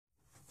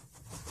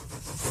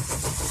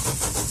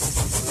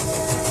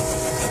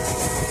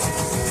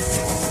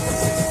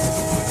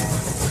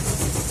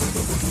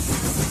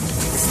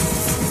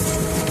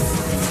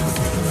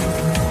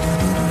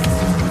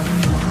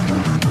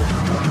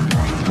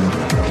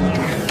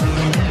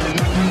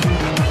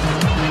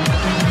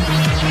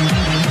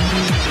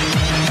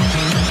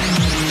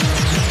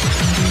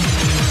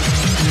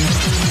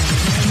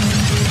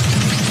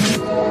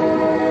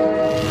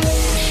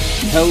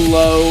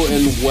Hello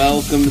and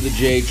welcome to the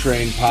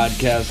J-Train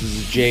podcast. This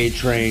is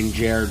J-Train,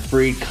 Jared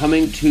Freed,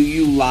 coming to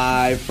you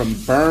live from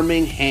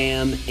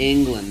Birmingham,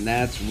 England.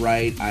 That's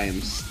right, I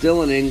am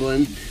still in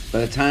England. By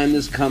the time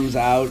this comes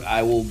out,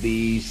 I will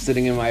be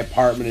sitting in my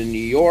apartment in New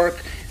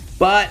York.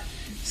 But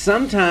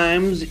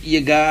sometimes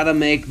you gotta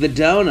make the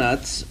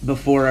donuts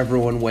before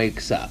everyone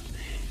wakes up.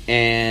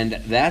 And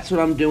that's what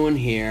I'm doing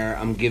here.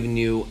 I'm giving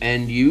you,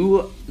 and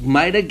you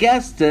might have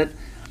guessed it,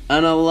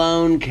 an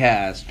alone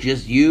cast.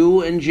 Just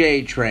you and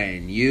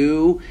J-Train.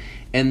 You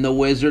and the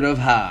Wizard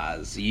of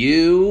Oz.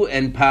 You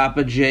and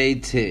Papa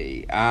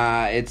JT.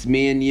 It's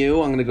me and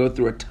you. I'm going to go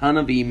through a ton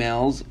of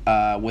emails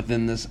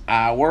within this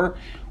hour.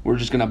 We're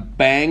just going to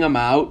bang them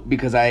out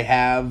because I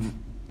have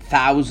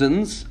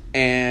thousands.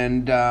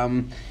 And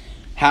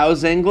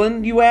how's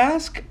England, you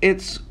ask?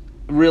 It's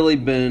really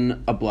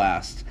been a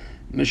blast.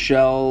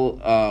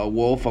 Michelle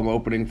Wolf, I'm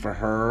opening for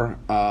her.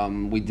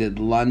 We did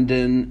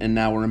London, and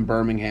now we're in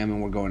Birmingham,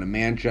 and we're going to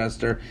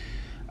Manchester.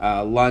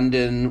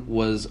 London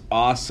was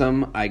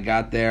awesome. I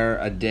got there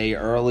a day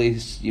early,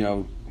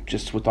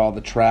 just with all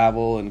the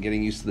travel and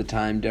getting used to the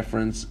time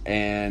difference.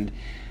 And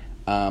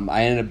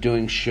I ended up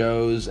doing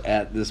shows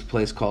at this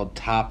place called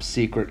Top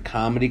Secret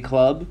Comedy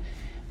Club.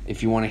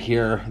 If you want to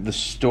hear the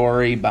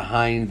story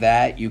behind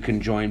that, you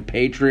can join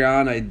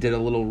Patreon. I did a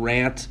little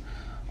rant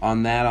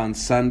on that on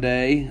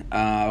Sunday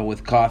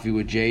with Coffee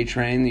with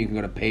J-Train. You can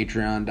go to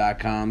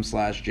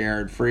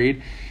patreon.com/Jared Freed.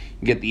 You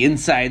can get the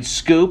inside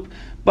scoop.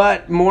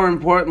 But more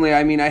importantly,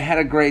 I had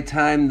a great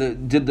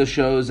time. Did the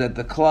shows at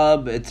the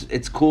club.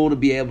 It's cool to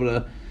be able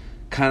to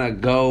kind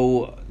of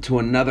go to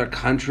another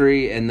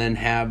country and then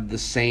have the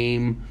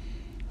same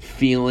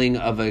feeling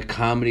of a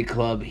comedy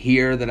club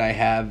here that I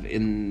have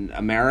in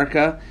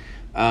America.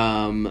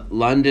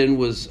 London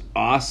was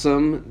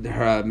awesome.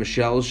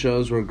 Michelle's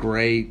shows were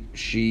great.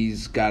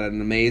 She's got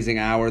an amazing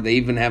hour. They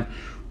even have,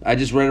 I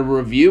just read a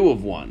review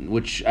of one,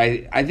 which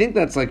I think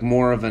that's like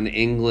more of an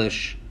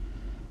English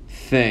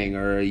thing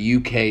or a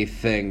UK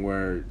thing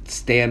where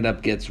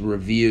stand-up gets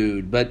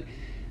reviewed. But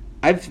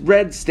I've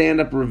read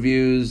stand-up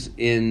reviews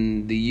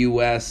in the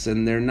US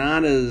and they're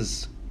not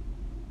as,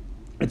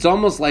 it's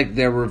almost like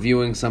they're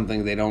reviewing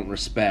something they don't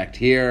respect.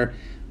 Here,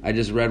 I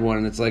just read one,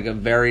 and it's like a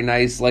very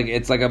nice,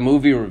 it's like a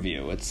movie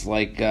review. It's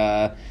like,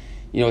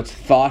 it's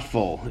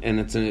thoughtful, and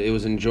it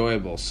was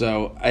enjoyable.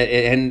 So,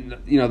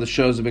 the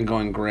shows have been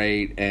going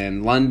great,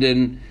 and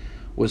London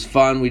was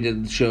fun. We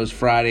did shows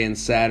Friday and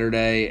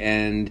Saturday,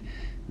 and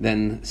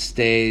then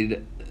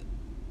stayed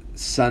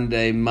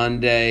Sunday,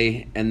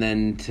 Monday, and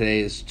then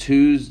yesterday's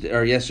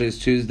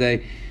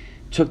Tuesday.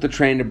 Took the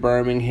train to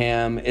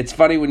Birmingham. It's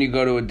funny when you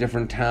go to a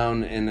different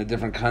town in a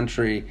different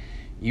country,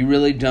 you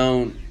really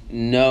don't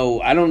know.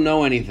 I don't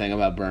know anything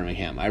about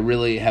Birmingham. I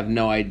really have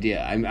no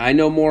idea. I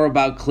know more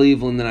about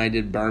Cleveland than I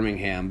did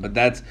Birmingham, but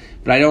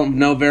I don't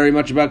know very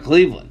much about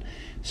Cleveland.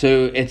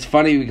 So it's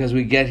funny because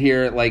we get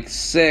here at like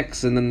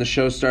 6 and then the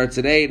show starts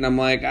at 8 and I'm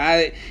like,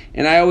 I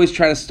always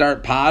try to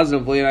start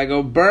positively and I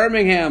go,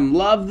 Birmingham,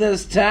 love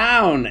this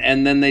town.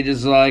 And then they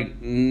just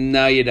like,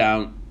 no, you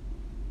don't.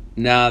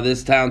 No,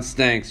 this town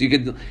stinks. You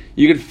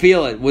could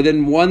feel it.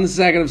 Within 1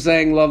 second of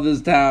saying love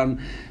this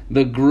town,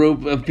 the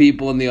group of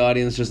people in the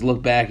audience just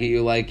look back at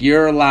you like,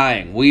 you're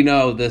lying. We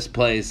know this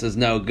place is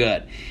no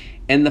good.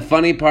 And the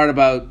funny part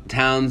about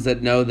towns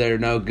that know they're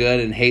no good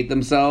and hate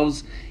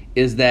themselves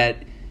is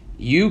that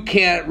you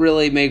can't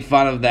really make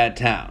fun of that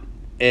town.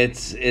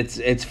 It's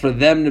for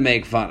them to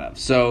make fun of.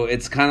 So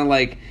it's kind of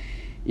like,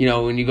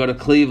 when you go to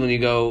Cleveland, you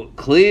go,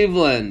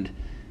 Cleveland,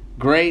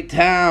 great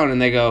town. And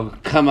they go,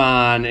 come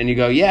on. And you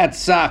go, yeah, it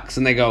sucks.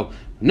 And they go,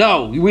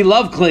 no, we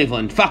love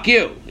Cleveland. Fuck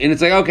you. And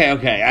it's like,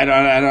 okay.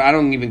 I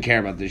don't even care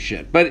about this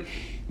shit. But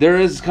there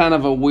is kind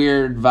of a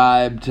weird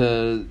vibe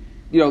to,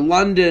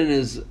 London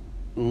is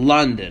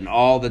London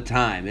all the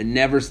time. It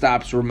never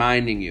stops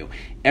reminding you.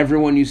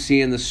 Everyone you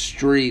see in the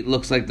street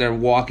looks like they're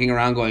walking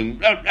around going,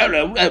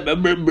 hello. They're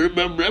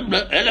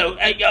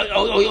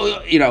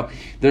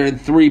in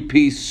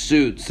 3-piece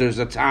suits. There's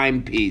a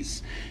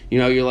timepiece.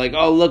 You're like,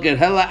 oh, look at,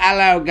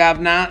 hello,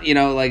 governor.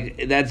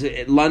 That's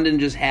it. London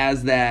just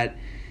has that,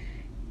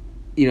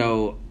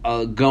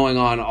 going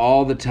on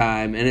all the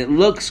time, and it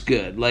looks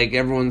good. Like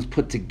everyone's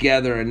put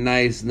together and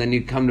nice, and then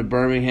you come to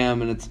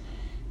Birmingham, and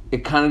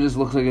it kind of just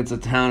looks like it's a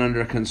town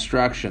under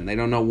construction. They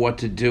don't know what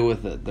to do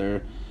with it.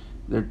 They're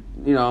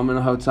I'm in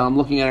a hotel. I'm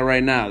looking at it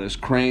right now. There's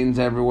cranes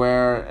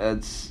everywhere.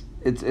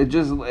 It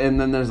just, and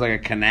then there's like a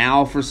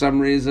canal for some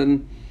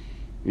reason.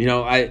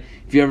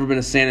 If you've ever been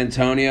to San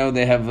Antonio,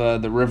 they have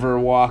the River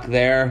Walk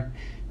there,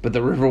 but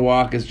the River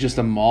Walk is just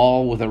a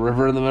mall with a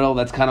river in the middle.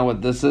 That's kind of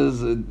what this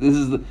is. This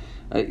is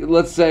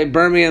let's say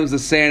Birmingham's the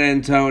San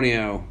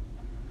Antonio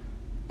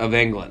of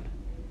England.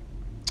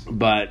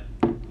 But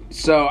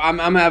so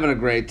I'm having a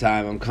great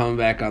time. I'm coming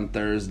back on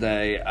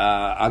Thursday.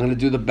 I'm going to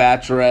do the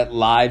Bachelorette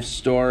live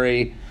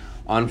story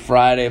on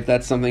Friday if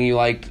that's something you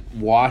liked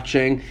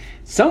watching.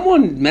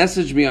 Someone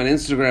messaged me on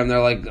Instagram.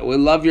 They're like, we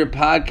love your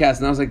podcast.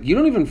 And I was like, you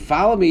don't even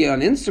follow me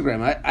on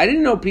Instagram. I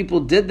didn't know people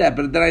did that.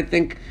 But then I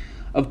think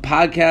of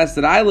podcasts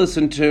that I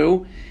listen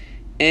to,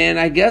 And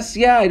I guess,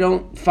 I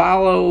don't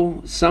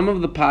follow some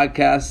of the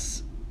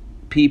podcasts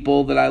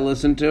people that I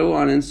listen to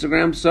on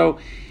Instagram. So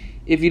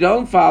if you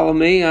don't follow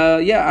me,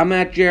 I'm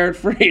at Jared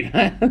Freed.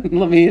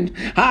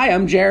 Hi,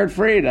 I'm Jared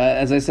Freed,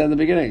 as I said in the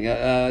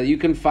beginning. You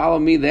can follow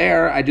me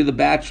there. I do the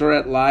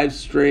Bachelorette live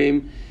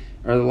stream,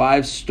 or the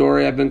live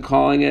story I've been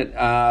calling it.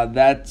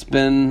 That's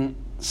been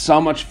so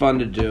much fun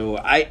to do.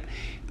 I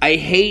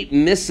hate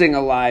missing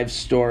a live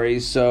story,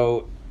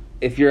 so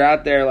if you're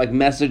out there like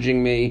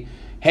messaging me,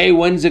 hey,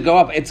 when's it go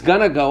up? It's going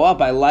to go up.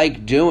 I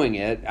like doing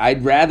it.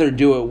 I'd rather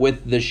do it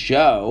with the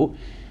show.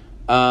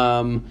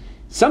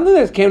 Something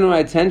that came to my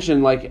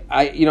attention, like,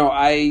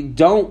 I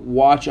don't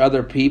watch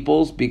other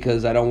people's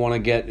because I don't want to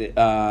get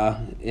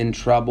in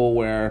trouble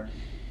where,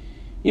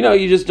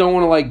 you just don't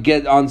want to, like,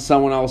 get on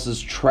someone else's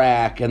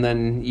track and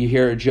then you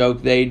hear a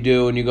joke they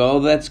do and you go, oh,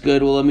 that's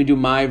good. Well, let me do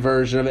my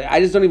version of it. I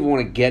just don't even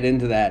want to get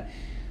into that.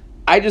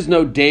 I just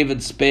know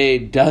David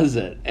Spade does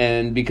it,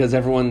 and because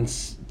everyone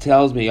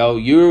tells me, oh,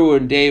 you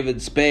and David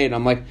Spade,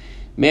 I'm like,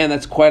 man,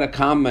 that's quite a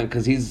compliment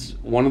because he's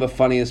one of the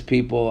funniest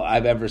people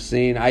I've ever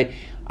seen.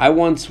 I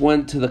once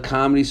went to the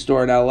Comedy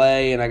Store in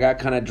L.A. and I got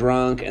kind of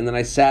drunk, and then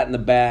I sat in the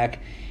back,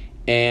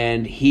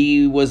 and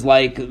he was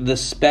like the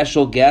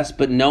special guest,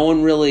 but no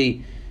one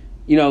really,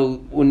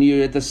 when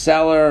you're at the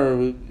Cellar,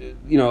 or,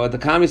 at the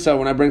Comedy Cellar,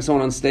 when I bring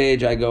someone on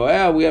stage, I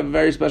go, we have a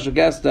very special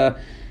guest,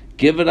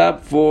 give it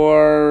up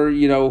for,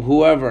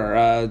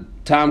 whoever,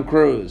 Tom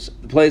Cruise.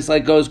 The place,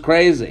 goes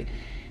crazy.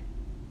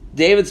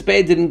 David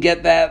Spade didn't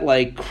get that,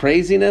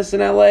 craziness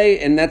in L.A.,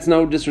 and that's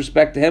no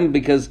disrespect to him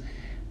because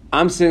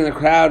I'm sitting in the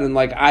crowd and,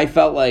 I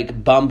felt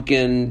like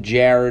Bumpkin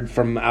Jared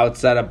from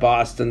outside of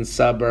Boston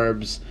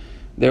suburbs.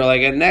 They're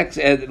like, and next,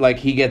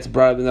 he gets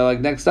brought up, and they're like,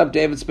 next up,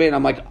 David Spade. And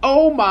I'm like,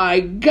 oh, my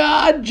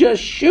God,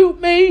 just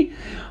shoot me.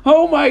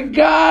 Oh, my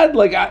God.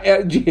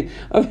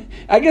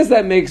 I guess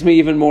that makes me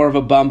even more of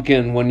a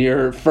bumpkin when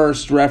your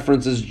first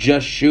reference is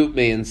just shoot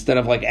me instead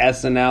of,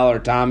 SNL or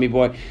Tommy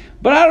Boy.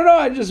 But I don't know,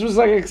 I just was,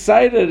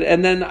 excited.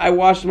 And then I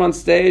watched him on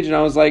stage, and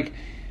I was like,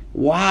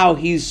 wow,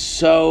 he's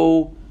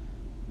so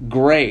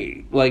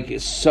great.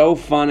 So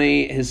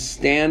funny. His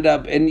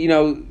stand-up. And,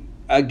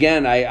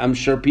 again, I'm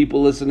sure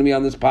people listen to me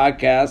on this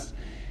podcast,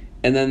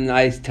 and then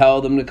I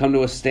tell them to come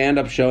to a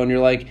stand-up show, and you're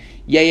like,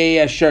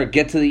 yeah, sure,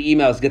 get to the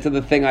emails, get to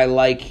the thing I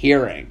like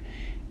hearing.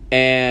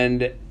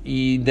 And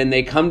then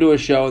they come to a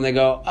show, and they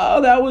go,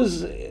 oh,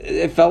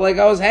 it felt like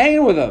I was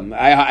hanging with him.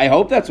 I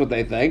hope that's what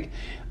they think.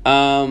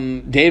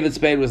 David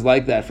Spade was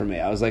like that for me.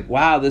 I was like,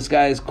 wow, this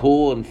guy is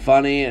cool and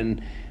funny,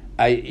 and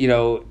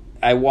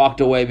I walked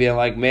away being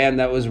like, man,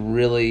 that was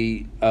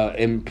really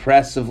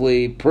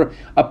impressively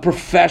a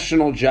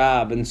professional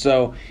job. And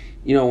so,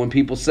 when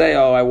people say,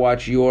 oh, I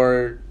watch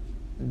your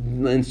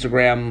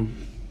Instagram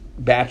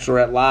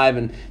Bachelorette Live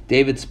and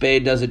David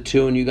Spade does it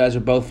too and you guys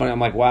are both funny, I'm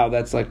like, wow,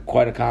 that's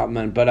quite a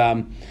compliment. But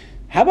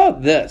how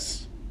about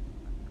this?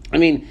 I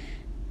mean,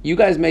 you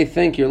guys may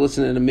think you're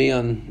listening to me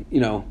on,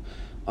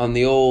 on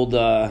the old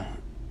iPhone,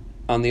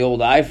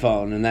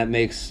 and that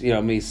makes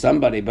me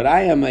somebody, but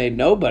I am a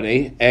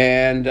nobody,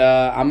 and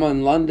I'm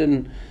in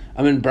London.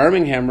 I'm in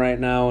Birmingham right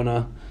now in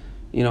a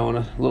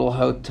little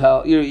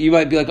hotel. You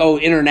might be like, oh,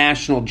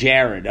 international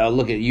Jared. Oh,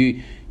 look at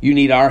you. You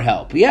need our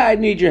help. Yeah, I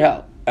need your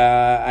help.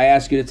 I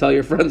ask you to tell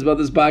your friends about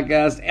this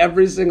podcast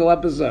every single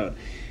episode.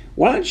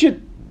 Why don't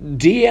you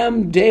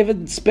DM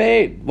David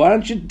Spade? Why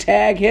don't you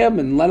tag him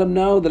and let him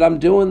know that I'm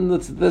doing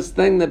this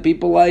thing that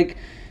people like,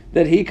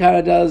 that he kind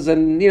of does,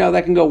 and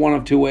that can go one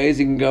of two ways.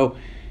 He can go,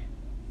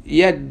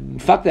 yeah,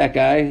 fuck that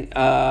guy,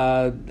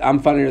 I'm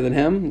funnier than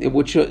him,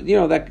 which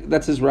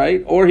that's his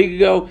right. Or he could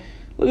go,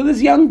 look at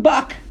this young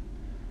buck,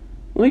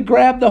 let me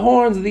grab the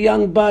horns of the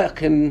young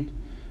buck and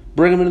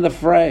bring him into the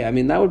fray. I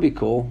mean, that would be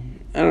cool.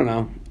 I don't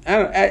know.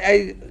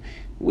 That'd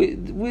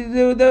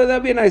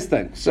be a nice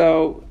thing.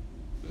 So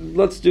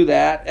let's do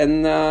that,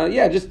 and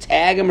just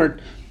tag him or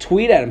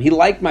tweet at him. He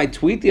liked my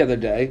tweet the other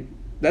day.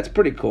 That's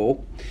pretty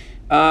cool.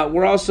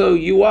 We're also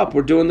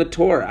we're doing the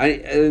tour.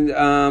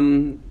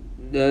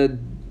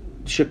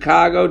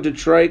 Chicago,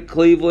 Detroit,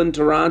 Cleveland,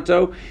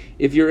 Toronto.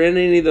 If you're in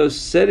any of those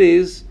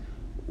cities,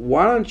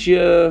 why don't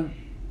you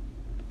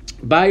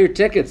buy your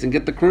tickets and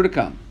get the crew to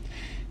come?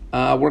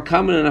 We're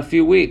coming in a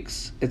few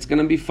weeks. It's going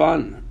to be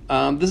fun.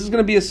 This is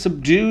going to be a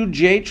subdued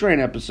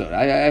J-Train episode.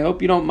 I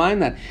hope you don't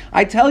mind that.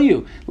 I tell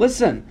you,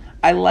 listen,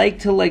 I like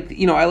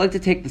to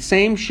take the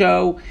same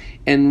show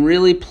and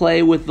really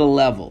play with the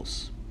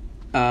levels.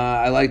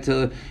 I like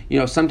to,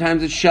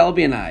 sometimes it's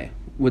Shelby and I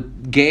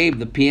with Gabe,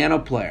 the piano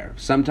player.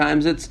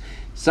 Sometimes it's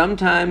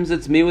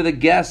me with a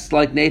guest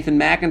like Nathan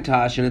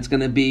McIntosh, and it's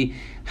going to be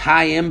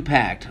high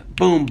impact.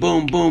 Boom,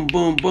 boom, boom,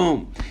 boom,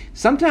 boom.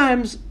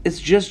 Sometimes it's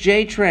just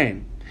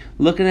J-Train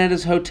looking at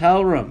his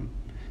hotel room,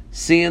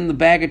 seeing the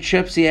bag of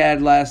chips he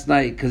had last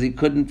night because he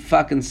couldn't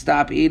fucking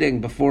stop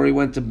eating before he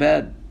went to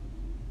bed.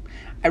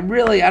 I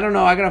don't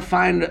know.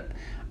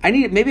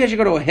 Maybe I should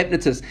go to a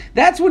hypnotist.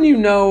 That's when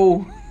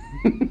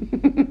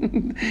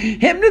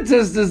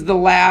hypnotist is the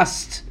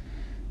last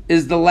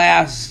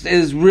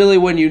is really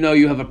when you know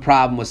you have a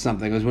problem with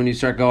something. Is when you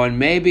start going,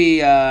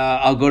 maybe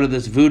I'll go to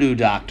this voodoo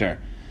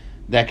doctor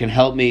that can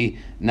help me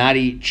not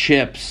eat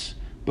chips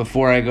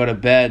before I go to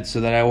bed so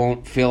that I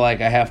won't feel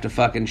like I have to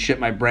fucking shit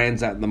my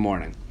brains out in the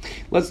morning.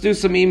 Let's do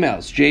some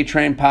emails.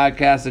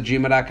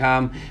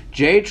 jtrainpodcast@gmail.com.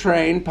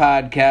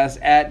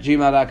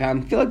 jtrainpodcast@gmail.com.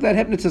 I feel like that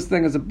hypnotist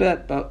thing is a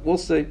bit, but we'll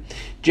see.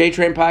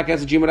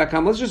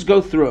 jtrainpodcast@gmail.com. Let's just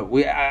go through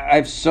it. I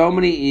have so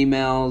many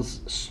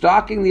emails.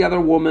 Stalking the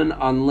other woman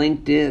on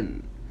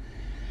LinkedIn.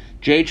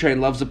 J-Train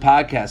loves the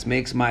podcast.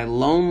 Makes my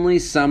lonely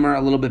summer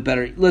a little bit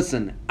better.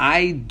 Listen,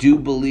 I do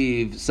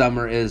believe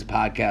summer is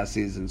podcast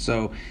season.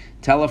 So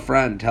tell a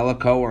friend, tell a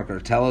coworker,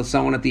 tell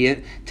someone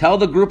tell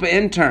the group of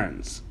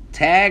interns.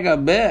 Tag a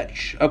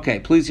bitch. Okay,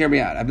 please hear me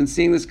out. I've been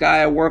seeing this guy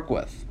I work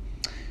with.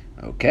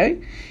 Okay?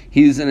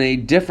 He's in a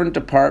different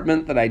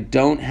department that I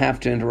don't have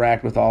to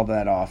interact with all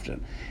that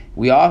often.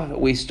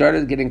 We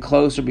started getting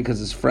closer because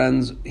he's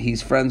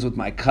friends with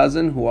my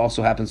cousin who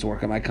also happens to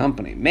work at my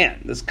company. Man,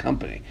 this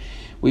company.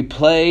 We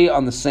play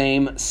on the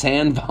same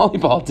sand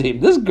volleyball team.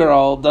 This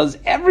girl does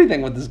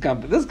everything with this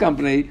company. This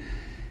company,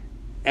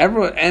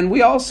 everyone, and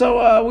we all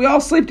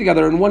sleep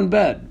together in one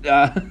bed.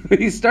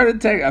 He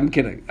started I'm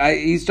kidding.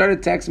 He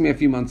started texting me a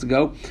few months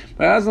ago,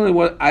 but I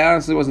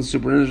honestly wasn't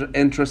super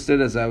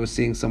interested as I was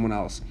seeing someone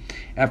else.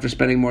 After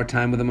spending more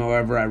time with him,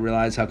 however, I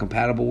realized how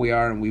compatible we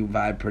are and we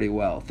vibe pretty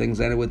well.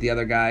 Things ended with the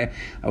other guy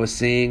I was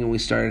seeing, and we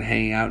started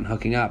hanging out and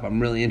hooking up. I'm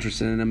really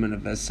interested in him, and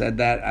if I said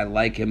that, I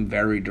like him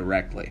very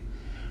directly.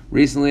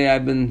 Recently,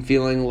 I've been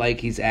feeling like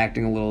he's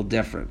acting a little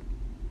different,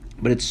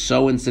 but it's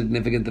so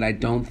insignificant that I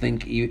don't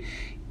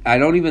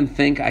even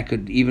think I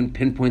could even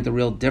pinpoint the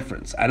real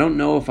difference. I don't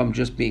know if I'm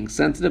just being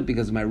sensitive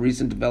because of my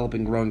recent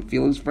developing growing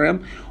feelings for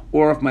him,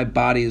 or if my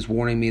body is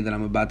warning me that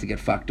I'm about to get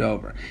fucked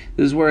over.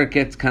 This is where it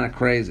gets kind of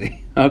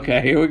crazy.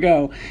 Okay, here we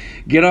go.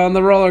 Get on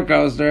the roller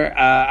coaster.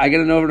 I get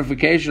a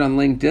notification on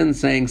LinkedIn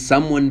saying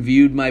someone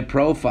viewed my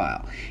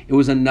profile. It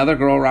was another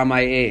girl around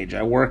my age.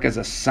 I work as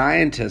a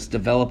scientist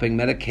developing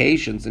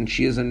medications, and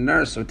she is a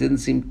nurse, so it didn't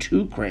seem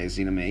too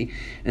crazy to me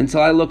until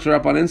I looked her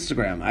up on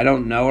Instagram. I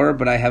don't know her,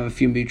 but I have a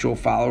few mutual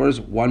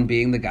followers, one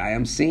being the guy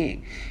I'm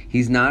seeing.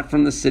 He's not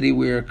from the city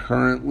we are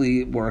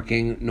currently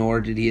working, nor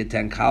did he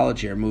attend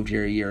college here. Moved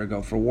here a year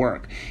ago for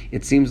work.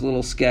 It seems a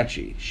little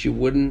sketchy. She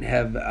wouldn't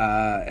have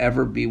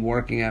ever be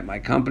working at my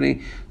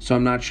company, so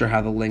I'm not sure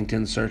how the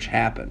LinkedIn search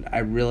happened. I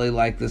really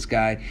like this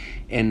guy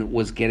and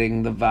was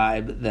getting the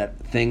vibe that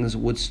things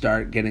would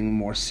start getting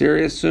more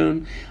serious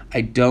soon.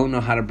 I don't know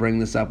how to bring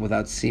this up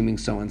without seeming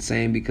so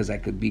insane because I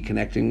could be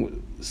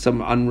connecting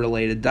some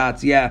unrelated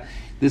dots. Yeah,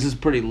 this is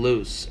pretty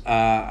loose.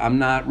 I'm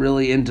not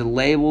really into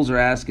labels or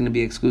asking to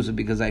be exclusive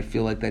because I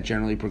feel like that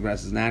generally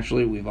progresses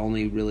naturally. We've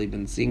only really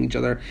been seeing each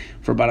other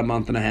for about a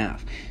month and a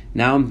half.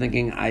 Now I'm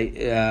thinking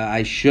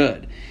I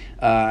should.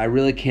 I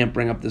really can't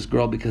bring up this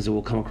girl because it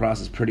will come across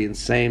as pretty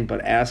insane,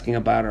 but asking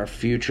about our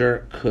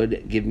future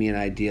could give me an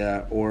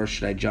idea, or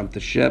should I jump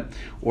the ship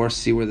or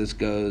see where this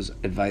goes?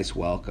 Advice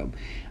welcome.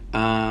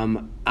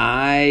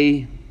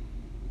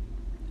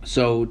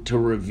 So to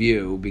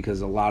review,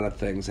 because a lot of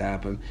things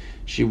happen,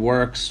 she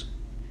works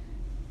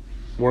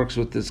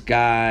with this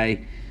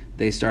guy.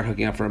 They start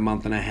hooking up for a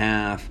month and a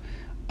half.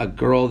 A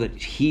girl that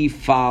he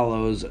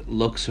follows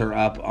looks her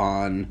up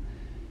on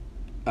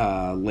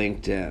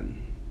LinkedIn.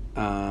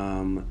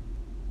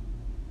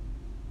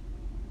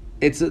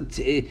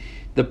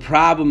 The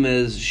problem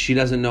is she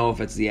doesn't know if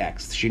it's the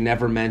ex. She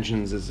never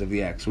mentions it's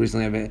the ex.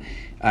 Recently,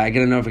 I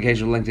get a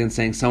notification from LinkedIn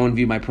saying someone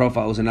viewed my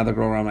profile. It was another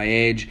girl around my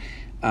age.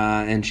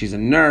 And she's a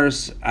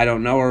nurse. I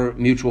don't know her.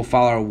 Mutual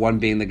follower, one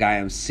being the guy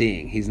I'm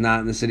seeing. He's not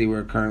in the city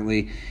we're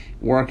currently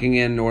working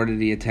in, nor did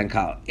he attend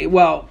college.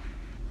 Well,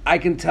 I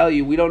can tell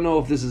you, we don't know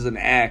if this is an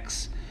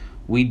ex.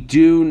 We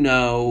do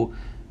know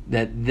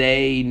that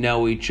they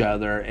know each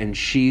other, and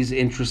she's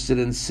interested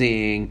in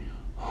seeing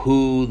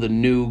who the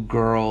new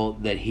girl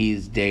that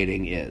he's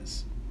dating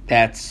is.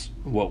 That's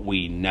what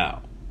we know.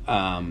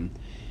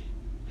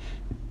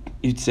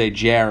 You'd say,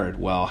 Jared,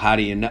 well, how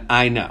do you know?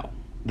 I know.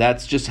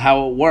 That's just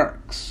how it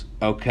works,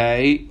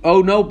 okay?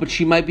 Oh, no, but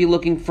she might be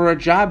looking for a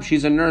job.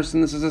 She's a nurse,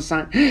 and this is a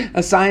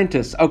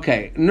scientist.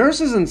 Okay,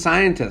 nurses and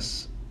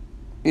scientists,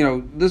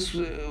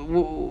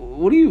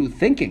 what are you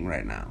thinking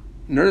right now?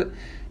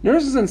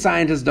 Nurses and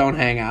scientists don't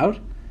hang out.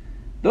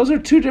 Those are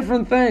two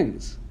different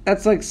things.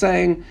 That's like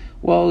saying,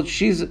 well,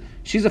 she's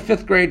a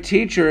fifth grade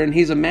teacher, and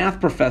he's a math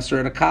professor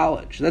at a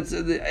college.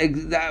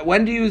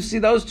 When do you see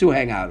those two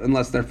hang out,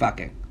 unless they're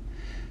fucking?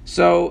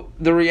 So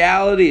the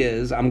reality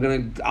is,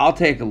 I'll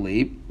take a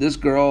leap. This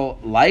girl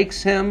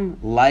likes him,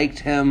 liked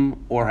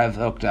him, or have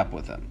hooked up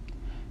with him.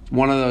 It's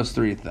one of those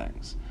three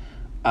things.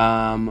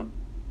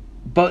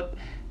 But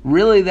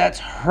really, that's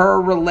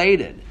her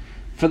related.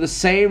 For the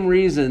same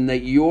reason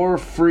that you're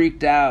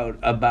freaked out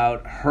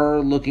about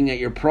her looking at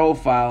your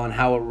profile and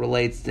how it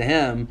relates to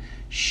him,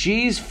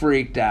 she's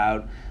freaked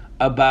out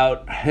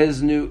about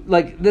his new,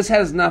 this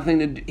has nothing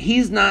to do,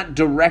 he's not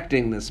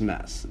directing this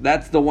mess.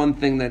 That's the one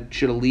thing that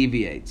should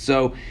alleviate.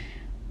 So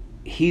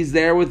he's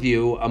there with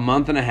you a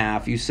month and a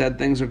half. You said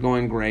things are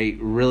going great,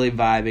 really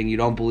vibing. You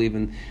don't believe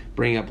in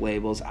bringing up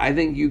labels. I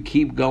think you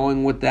keep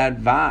going with that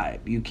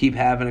vibe. You keep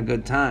having a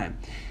good time.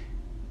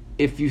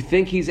 If you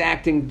think he's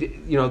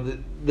acting,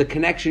 the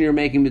connection you're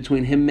making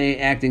between him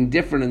acting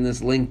different in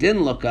this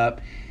LinkedIn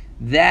lookup,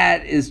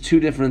 that is two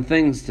different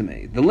things to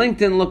me. The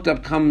LinkedIn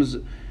lookup comes,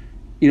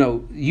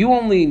 you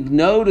only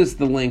notice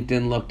the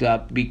LinkedIn looked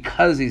up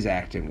because he's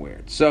acting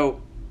weird.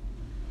 So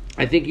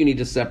I think you need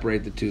to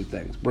separate the two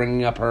things.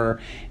 Bringing up her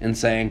and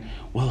saying,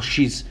 well,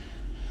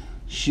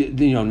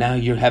 now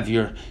you have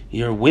your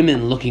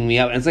women looking me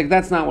up. And it's like,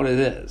 that's not what it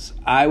is.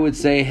 I would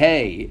say,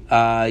 hey,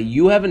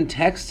 you haven't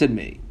texted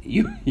me.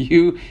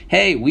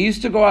 Hey, we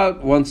used to go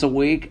out once a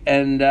week,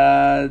 and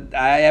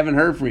I haven't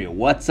heard from you.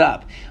 What's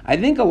up? I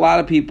think a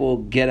lot of people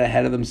get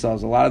ahead of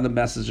themselves. A lot of the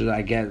messages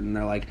I get, and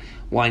they're like,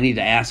 well, I need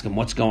to ask them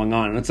what's going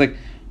on. And it's like,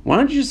 why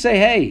don't you just say,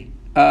 hey,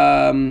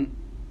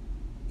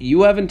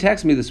 you haven't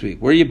texted me this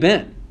week. Where you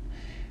been?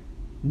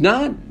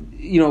 Not,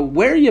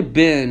 where you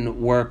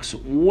been works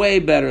way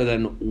better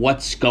than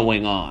what's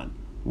going on.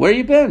 Where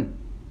you been?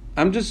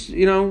 I'm just,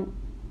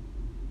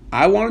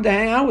 I wanted to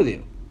hang out with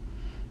you.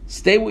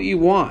 Stay what you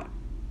want.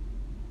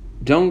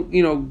 Don't,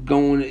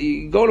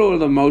 go to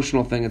an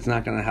emotional thing. It's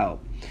not going to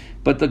help.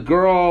 But the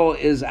girl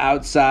is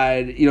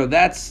outside.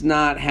 That's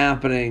not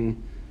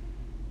happening.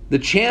 The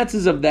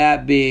chances of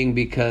that being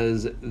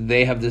because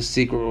they have this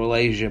secret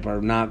relationship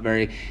are not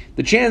very...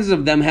 The chances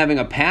of them having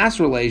a past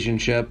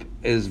relationship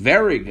is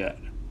very good.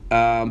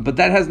 But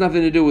that has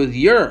nothing to do with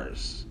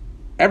yours.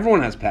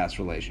 Everyone has past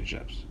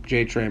relationships.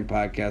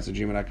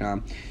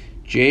 JTrainPodcast@gmail.com.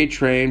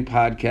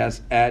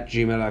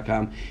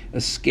 JTrainPodcast@gmail.com.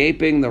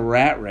 Escaping the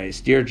rat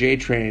race. Dear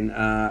JTrain,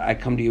 I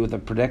come to you with a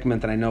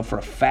predicament that I know for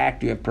a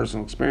fact you have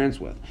personal experience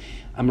with.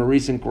 I'm a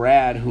recent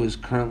grad who is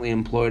currently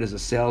employed as a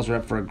sales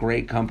rep for a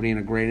great company in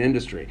a great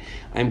industry.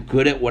 I'm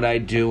good at what I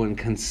do and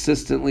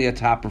consistently a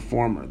top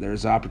performer.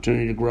 There's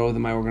opportunity to grow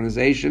within my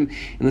organization,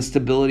 and the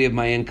stability of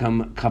my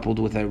income coupled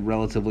with a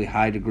relatively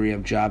high degree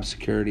of job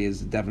security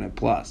is a definite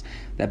plus.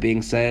 That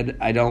being said,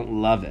 I don't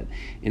love it.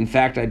 In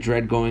fact, I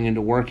dread going into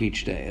work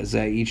each day, as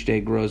each day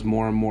grows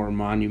more and more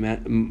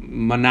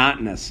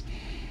monotonous.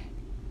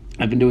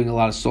 I've been doing a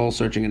lot of soul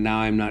searching, and now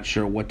I'm not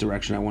sure what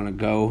direction I want to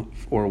go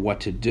or what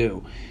to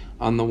do.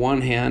 On the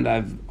one hand,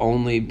 I've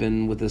only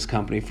been with this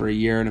company for a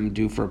year and I'm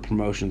due for a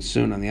promotion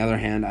soon. On the other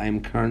hand, I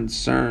am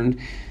concerned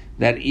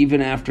that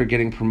even after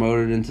getting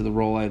promoted into the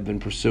role I've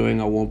been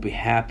pursuing, I won't be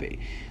happy.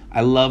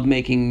 I love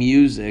making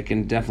music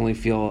and definitely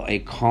feel a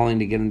calling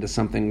to get into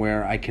something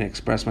where I can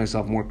express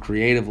myself more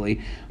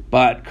creatively,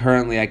 but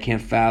currently I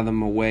can't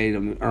fathom a way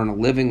to earn a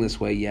living this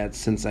way yet,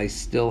 since I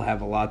still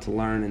have a lot to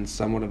learn and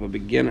somewhat of a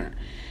beginner.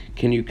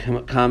 Can you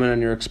comment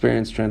on your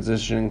experience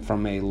transitioning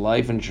from a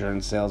life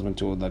insurance salesman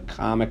to the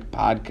comic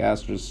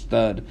podcaster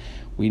stud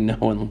we know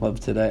and love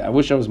today? I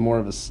wish I was more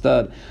of a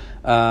stud.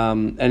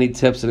 Any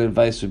tips and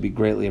advice would be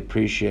greatly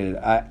appreciated.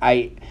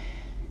 I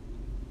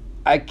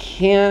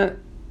can't.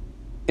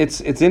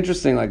 It's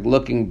interesting. Like,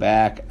 looking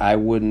back, I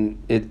wouldn't.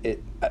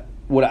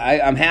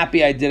 I'm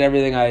happy I did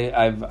everything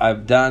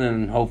I've done,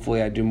 and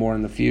hopefully I do more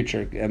in the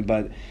future.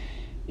 But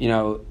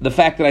the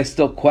fact that I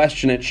still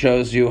question it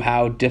shows you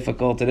how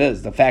difficult it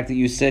is. The fact that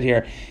you sit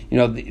here,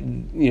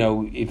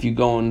 if you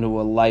go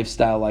into a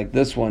lifestyle like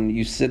this one,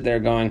 you sit there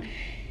going,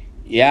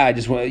 yeah, I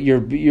just want.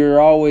 You're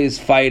always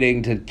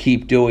fighting to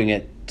keep doing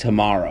it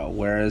tomorrow.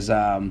 Whereas,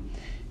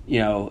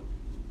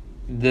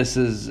 this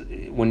is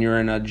when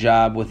you're in a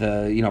job with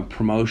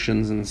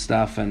promotions and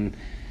stuff, and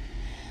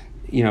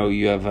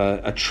you have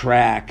a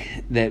track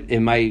that it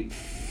might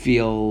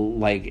feel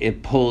like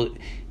it pull.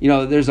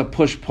 There's a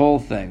push-pull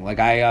thing. Like,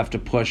 I have to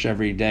push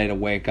every day to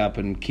wake up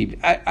and keep...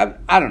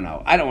 I don't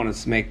know. I don't want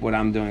to make what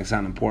I'm doing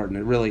sound important.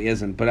 It really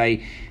isn't. But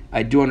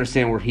I do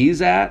understand where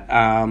he's at.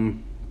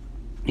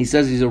 He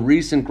says he's a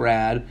recent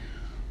grad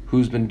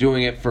who's been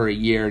doing it for a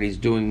year, and he's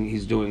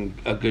doing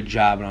a good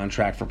job and on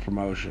track for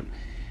promotion.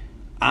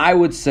 I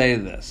would say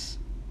this.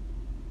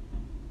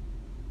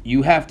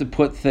 You have to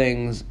put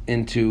things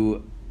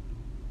into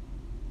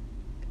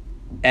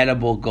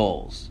edible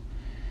goals.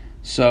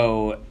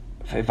 So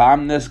if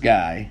I'm this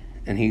guy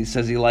and he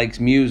says he likes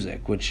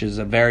music, which is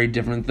a very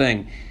different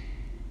thing,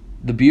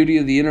 the beauty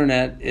of the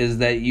internet is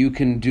that you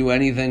can do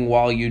anything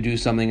while you do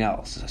something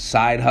else.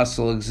 Side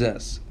hustle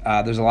exists.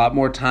 There's a lot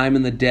more time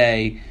in the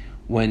day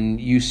when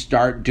you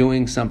start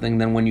doing something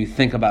than when you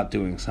think about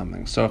doing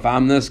something. So if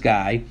I'm this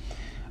guy,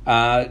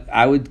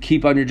 I would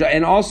keep on your job.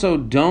 And also,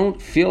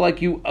 don't feel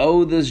like you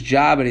owe this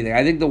job anything.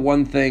 I think the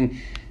one thing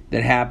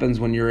that happens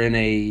when you're in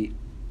a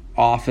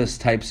office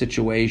type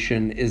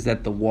situation is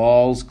that the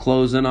walls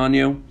close in on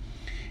you,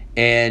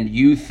 and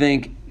you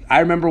think. I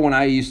remember when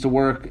I used to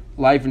work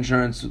life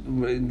insurance,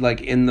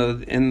 like in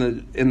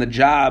the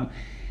job,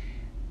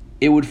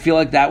 it would feel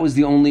like that was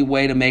the only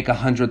way to make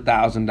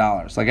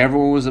 $100,000. Like,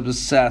 everyone was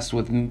obsessed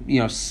with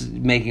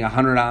making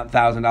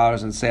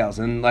 $100,000 in sales,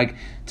 and like,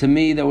 to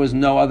me, there was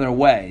no other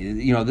way.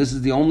 This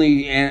is the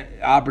only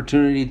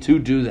opportunity to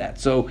do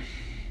that. So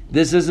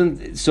this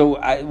isn't, so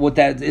what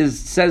that is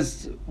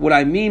says, what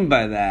I mean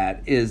by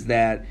that is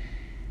that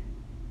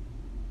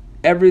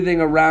everything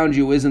around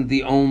you isn't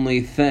the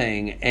only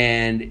thing,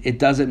 and it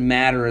doesn't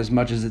matter as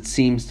much as it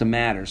seems to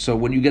matter. So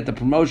when you get the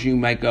promotion, you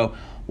might go,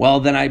 well,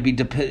 then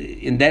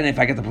and then if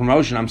I get the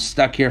promotion, I'm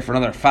stuck here for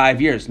another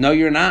 5 years. No,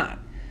 you're not.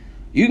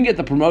 You can get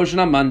the promotion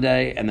on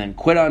Monday and then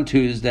quit on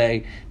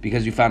Tuesday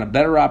because you found a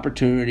better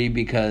opportunity,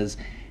 because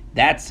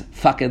that's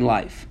fucking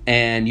life.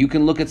 And you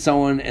can look at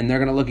someone and they're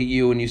going to look at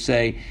you and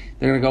they're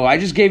going to go, I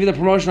just gave you the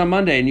promotion on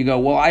Monday. And you go,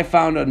 well, I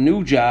found a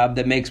new job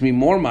that makes me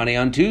more money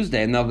on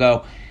Tuesday. And they'll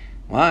go,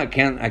 well, I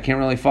can't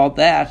really fault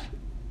that.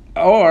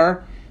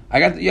 Or,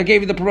 I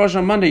gave you the promotion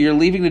on Monday. You're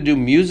leaving to do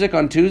music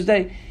on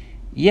Tuesday?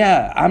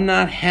 Yeah, I'm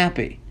not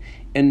happy.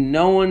 And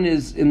no one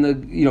is in the,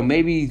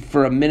 maybe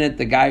for a minute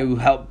the guy who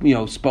helped,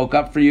 spoke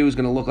up for you is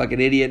going to look like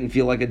an idiot and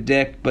feel like a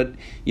dick. But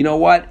you know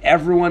what?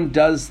 Everyone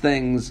does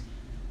things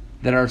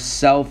that are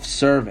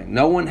self-serving.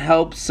 No one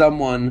helps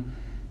someone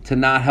to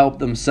not help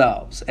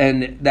themselves.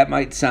 And that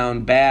might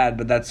sound bad,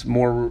 but that's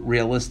more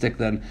realistic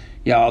than,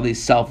 all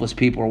these selfless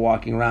people are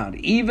walking around.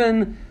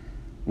 Even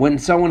when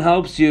someone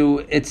helps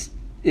you,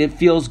 it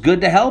feels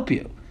good to help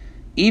you.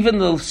 Even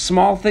the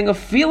small thing of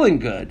feeling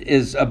good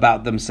is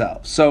about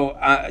themselves. So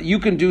you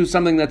can do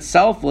something that's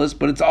selfless,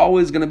 but it's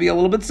always going to be a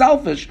little bit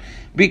selfish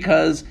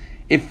because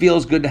it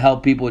feels good to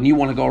help people, and you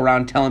want to go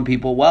around telling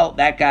people, well,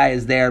 that guy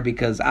is there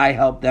because I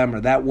helped them,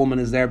 or that woman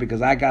is there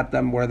because I got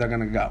them where they're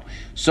going to go.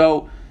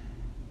 So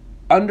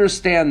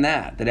understand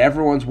that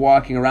everyone's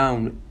walking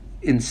around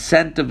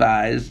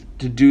incentivized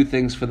to do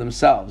things for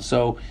themselves.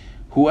 So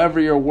whoever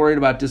you're worried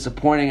about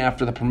disappointing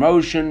after the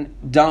promotion,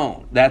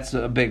 don't. That's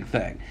a big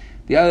thing.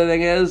 The other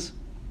thing is,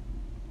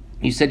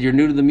 you said you're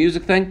new to the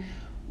music thing.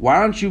 Why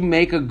don't you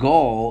make a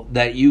goal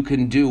that you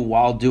can do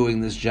while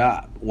doing this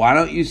job? Why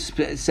don't you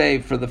say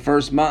for the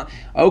first month,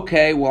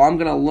 okay, well, I'm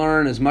going to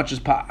learn as much as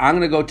possible. I'm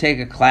going to go take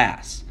a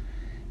class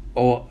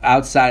or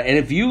outside. And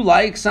if you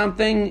like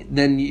something,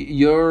 then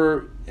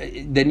you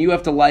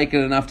have to like it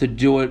enough to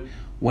do it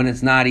when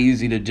it's not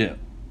easy to do.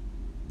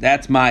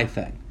 That's my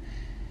thing.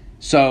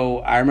 So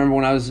I remember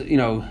when I was,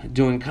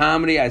 doing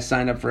comedy, I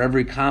signed up for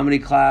every comedy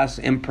class,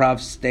 improv,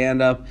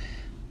 stand-up,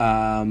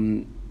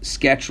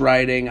 sketch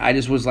writing. I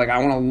just was like, I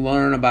want to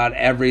learn about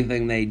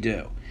everything they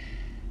do.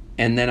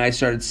 And then I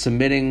started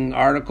submitting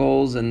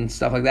articles and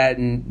stuff like that,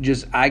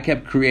 and I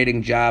kept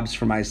creating jobs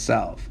for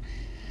myself.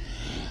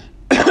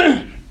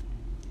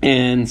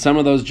 And some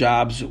of those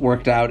jobs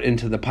worked out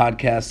into the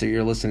podcast that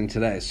you're listening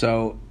today.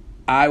 So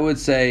I would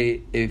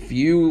say if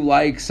you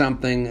like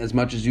something as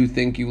much as you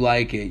think you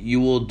like it, you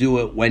will do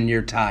it when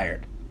you're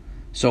tired.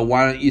 So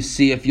why don't you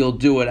see if you'll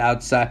do it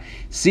outside?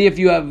 See if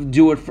you'll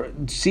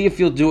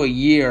do a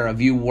year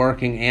of you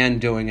working and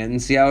doing it and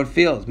see how it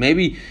feels.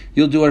 Maybe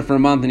you'll do it for a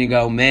month and you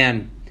go,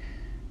 man,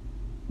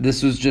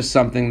 this was just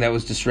something that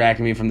was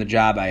distracting me from the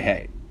job I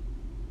hate.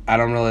 I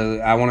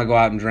want to go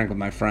out and drink with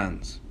my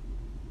friends.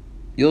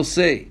 You'll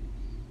see.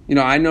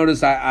 I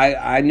noticed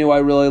I knew I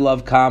really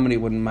loved comedy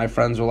when my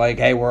friends were like,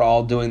 hey, we're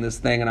all doing this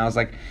thing. And I was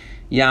like,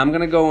 yeah, I'm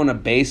going to go in a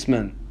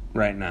basement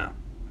right now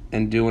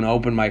and do an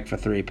open mic for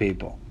 3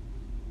 people.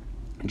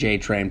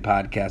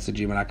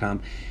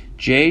 JTrainPodcast@gmail.com.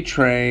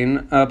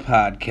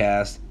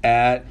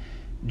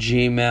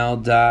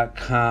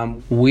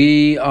 JTrainPodcast@gmail.com.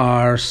 We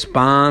are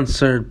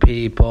sponsored,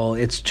 people.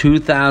 It's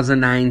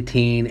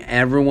 2019.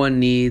 Everyone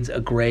needs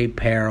a great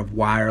pair of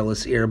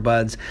wireless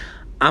earbuds.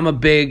 I'm a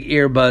big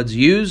earbuds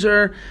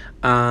user.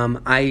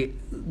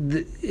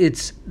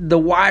 It's the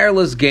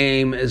wireless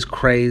game is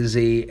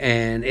crazy,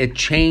 and it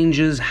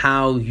changes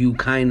how you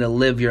kind of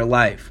live your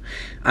life.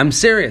 I'm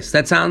serious.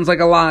 That sounds like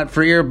a lot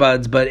for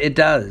earbuds, but it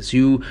does.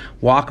 You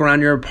walk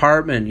around your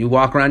apartment, you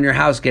walk around your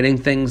house getting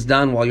things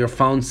done while your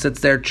phone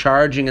sits there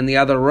charging in the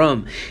other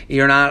room.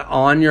 You're not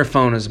on your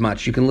phone as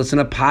much. You can listen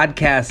to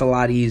podcasts a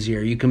lot easier.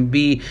 You can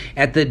be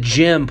at the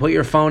gym, put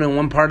your phone in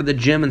one part of the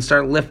gym and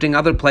start lifting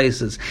other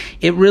places.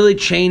 It really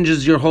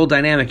changes your whole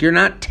dynamic. You're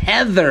not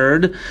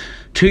tethered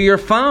to your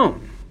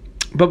phone.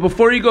 But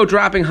before you go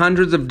dropping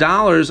hundreds of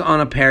dollars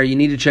on a pair, you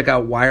need to check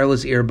out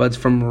wireless earbuds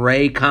from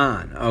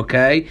Raycon,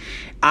 okay?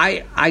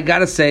 I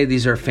gotta say,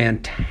 these are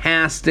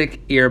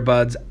fantastic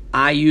earbuds.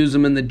 I use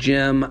them in the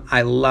gym.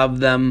 I love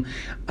them.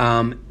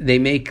 They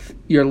make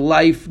your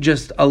life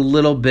just a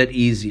little bit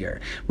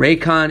easier.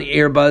 Raycon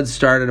earbuds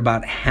start at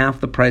about half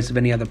the price of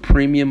any other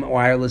premium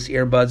wireless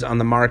earbuds on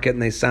the market,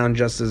 and they sound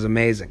just as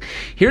amazing.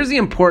 Here's the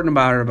important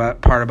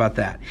part about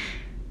that.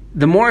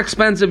 The more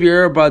expensive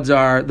your earbuds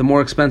are, the more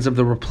expensive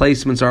the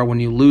replacements are when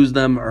you lose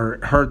them or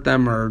hurt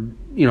them or,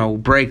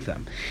 break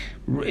them.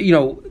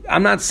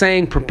 I'm not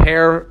saying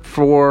prepare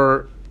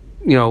for,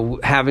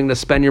 having to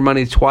spend your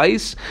money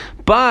twice,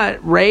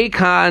 but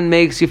Raycon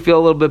makes you feel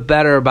a little bit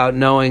better about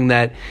knowing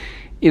that,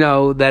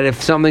 that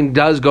if something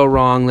does go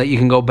wrong, that you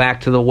can go back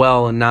to the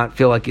well and not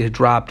feel like you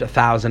dropped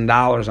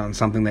 $1,000 on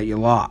something that you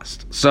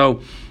lost.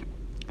 So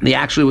They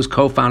actually was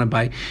co-founded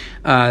by,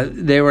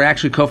 they were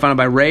actually co-founded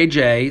by Ray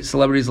J,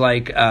 celebrities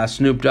like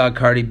Snoop Dogg,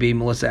 Cardi B,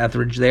 Melissa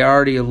Etheridge. They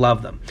already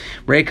love them.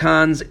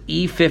 Raycon's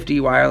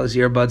E50 wireless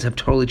earbuds have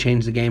totally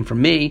changed the game for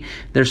me.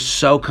 They're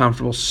so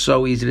comfortable,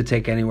 so easy to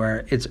take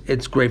anywhere.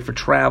 It's great for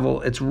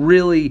travel. It's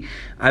really,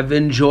 I've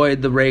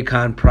enjoyed the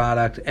Raycon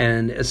product,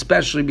 and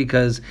especially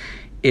because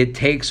it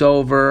takes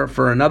over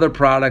for another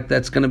product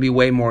that's going to be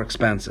way more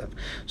expensive.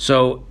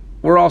 So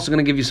we're also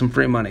going to give you some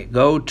free money.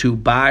 Go to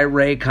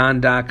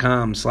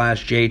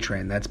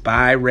buyraycon.com/JTrain. That's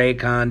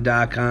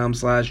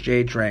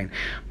buyraycon.com/JTrain.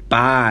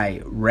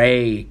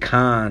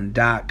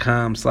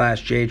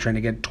 Buyraycon.com/JTrain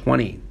to get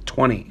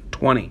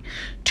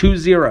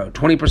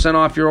 20%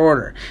 off your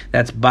order.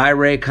 That's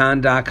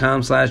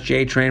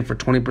buyraycon.com/JTrain for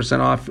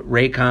 20% off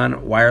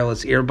Raycon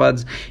wireless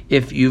earbuds.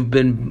 If you've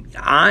been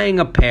eyeing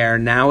a pair,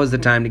 now is the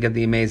time to get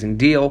the amazing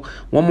deal.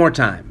 One more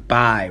time,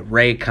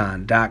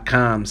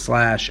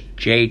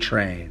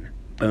 buyraycon.com/JTrain.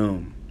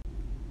 Boom.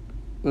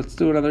 Let's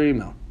do another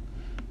email.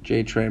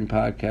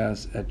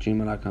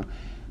 jtrainpodcast@gmail.com.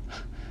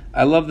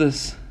 I love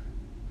this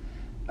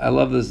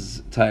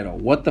title.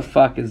 What the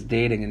fuck is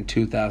dating in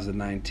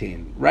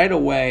 2019? Right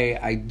away,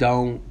 I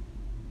don't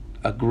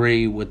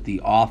agree with the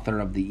author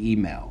of the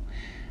email,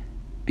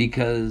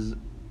 because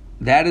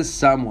that is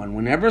someone,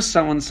 whenever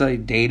someone says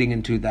dating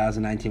in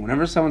 2019,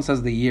 whenever someone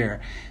says the year,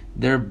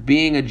 they're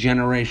being a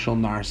generational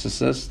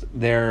narcissist.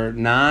 They're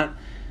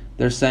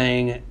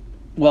saying,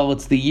 well,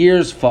 it's the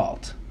year's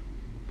fault.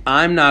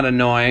 I'm not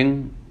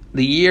annoying.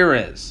 The year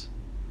is.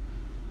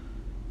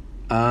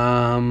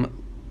 I'm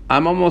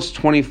almost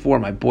 24.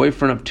 My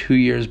boyfriend of 2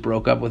 years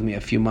broke up with me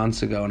a few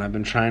months ago, and I've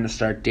been trying to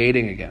start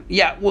dating again.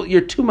 Yeah, well,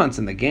 you're 2 months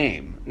in the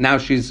game. Now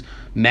she's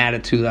mad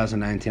at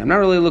 2019. I'm not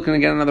really looking to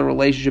get another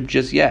relationship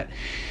just yet.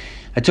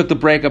 I took the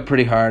breakup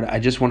pretty hard. I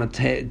just want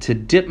to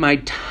dip my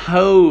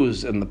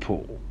toes in the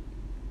pool.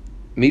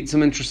 Meet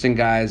some interesting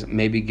guys,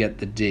 maybe get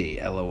the D,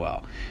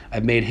 LOL.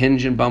 I've made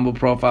Hinge and Bumble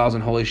profiles,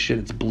 and holy shit,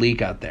 it's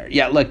bleak out there.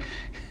 Yeah, look,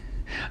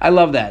 I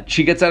love that.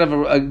 She gets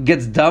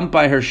gets dumped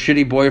by her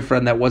shitty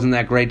boyfriend that wasn't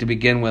that great to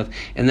begin with,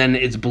 and then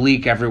it's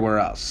bleak everywhere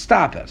else.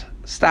 Stop it.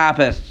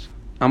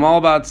 I'm all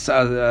about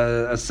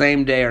a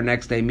same day or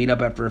next day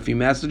meetup after a few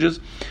messages,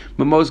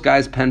 but most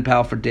guys pen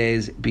pal for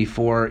days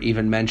before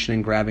even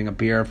mentioning grabbing a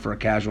beer for a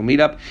casual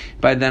meetup.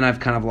 By then I've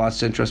kind of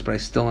lost interest, but I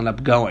still end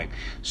up going.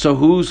 So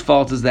whose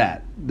fault is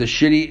that? The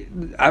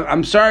shitty...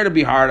 I'm sorry to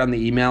be hard on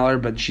the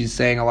emailer, but she's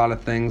saying a lot of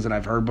things that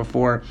I've heard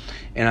before,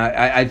 and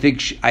I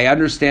think I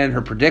understand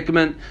her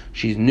predicament.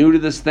 She's new to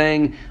this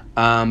thing,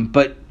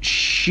 but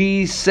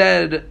she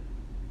said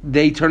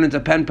they turn into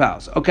pen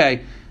pals.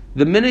 Okay,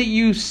 the minute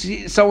you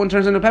see someone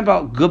turns into a pen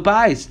pal,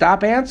 goodbye,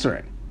 stop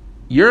answering.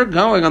 You're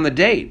going on the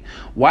date.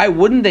 Why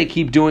wouldn't they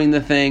keep doing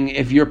the thing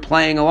if you're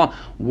playing along?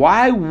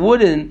 Why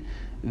wouldn't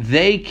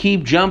they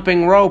keep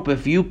jumping rope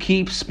if you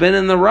keep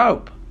spinning the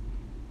rope?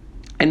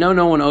 I know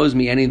no one owes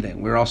me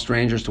anything. We're all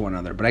strangers to one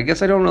another. But I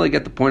guess I don't really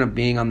get the point of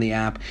being on the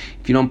app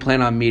if you don't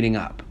plan on meeting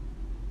up.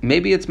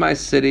 Maybe it's my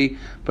city,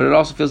 but it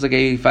also feels like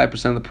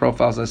 85% of the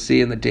profiles I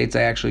see and the dates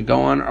I actually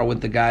go on are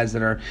with the guys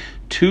that are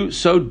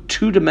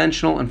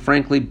two-dimensional and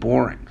frankly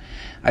boring.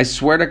 I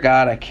swear to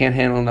God, I can't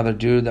handle another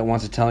dude that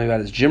wants to tell me about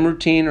his gym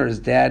routine or his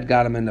dad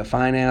got him into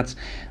finance.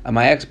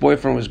 My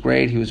ex-boyfriend was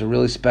great. He was a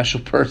really special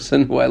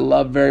person who I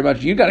love very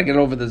much. You got to get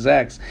over this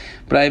ex.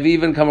 But I've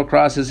even come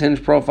across his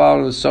Hinge profile,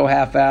 and it was so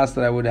half-assed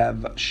that I would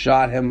have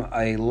shot him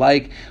a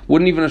like.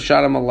 Wouldn't even have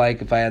shot him a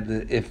like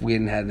if we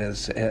hadn't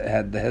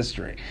had the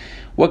history.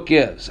 What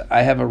gives?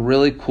 I have a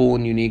really cool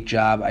and unique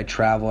job. I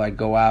travel, I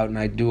go out, and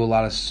I do a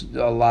lot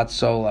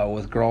solo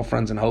with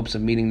girlfriends in hopes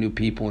of meeting new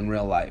people in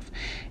real life.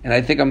 And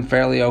I think I'm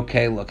fairly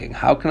okay looking.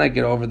 How can I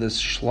get over this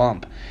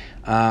schlump?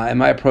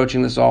 Am I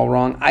approaching this all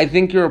wrong? I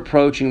think you're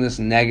approaching this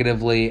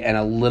negatively and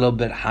a little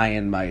bit high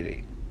and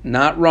mighty.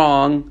 Not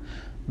wrong,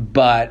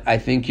 but I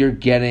think you're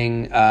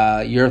getting,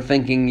 if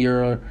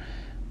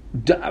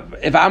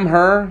I'm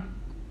her...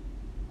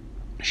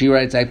 She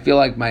writes, I feel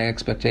like my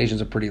expectations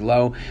are pretty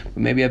low, but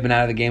maybe I've been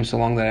out of the game so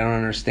long that I don't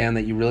understand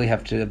that you really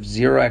have to have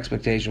zero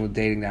expectation with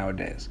dating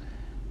nowadays.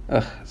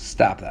 Ugh,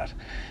 stop that.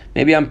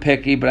 Maybe I'm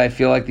picky, but I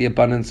feel like the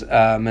abundance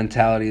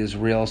mentality is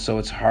real, so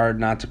it's hard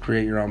not to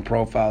create your own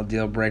profile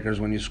deal breakers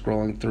when you're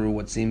scrolling through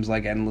what seems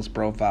like endless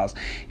profiles.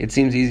 It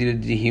seems easy to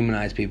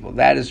dehumanize people.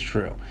 That is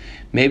true.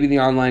 Maybe the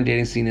online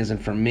dating scene isn't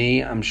for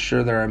me. I'm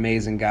sure there are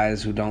amazing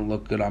guys who don't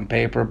look good on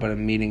paper, but a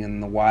meeting in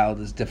the wild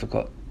is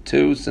difficult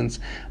too, since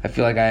I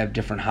feel like I have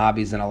different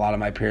hobbies than a lot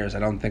of my peers. I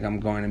don't think I'm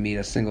going to meet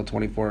a single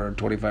 24 or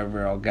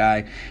 25-year-old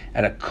guy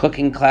at a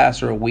cooking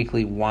class or a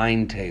weekly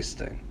wine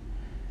tasting.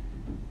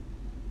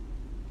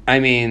 I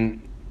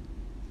mean,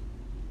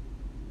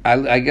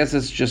 I guess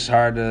it's just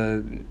hard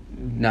to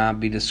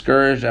not be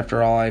discouraged.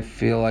 After all, I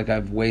feel like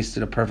I've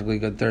wasted a perfectly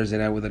good Thursday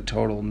night with a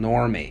total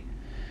normie.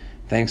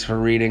 Thanks for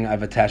reading.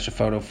 I've attached a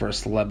photo for a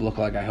celeb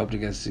lookalike. I hope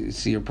to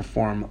see her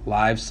perform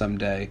live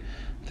someday.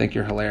 I think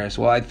you're hilarious.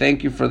 Well, I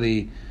thank you for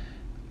the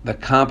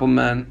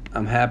compliment.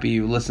 I'm happy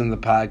you listened to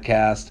the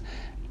podcast.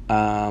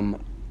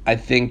 I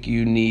think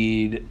you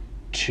need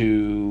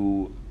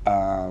to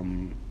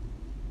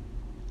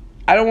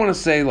I don't want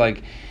to say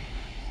like,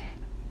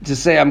 to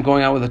say I'm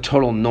going out with a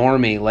total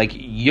normie. Like,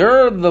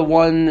 you're the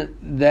one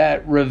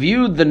that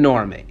reviewed the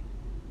normie.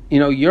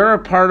 You're a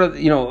part of,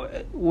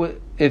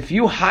 if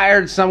you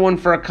hired someone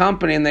for a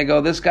company and they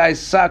go, this guy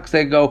sucks,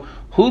 they go,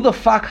 who the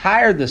fuck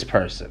hired this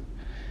person?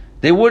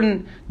 They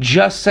wouldn't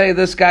just say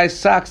this guy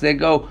sucks. They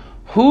go,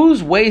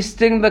 who's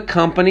wasting the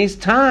company's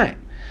time?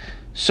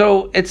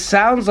 So it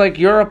sounds like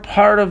you're a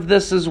part of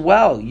this as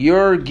well.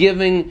 You're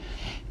giving,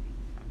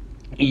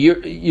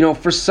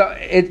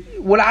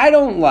 what I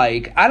don't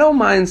like, I don't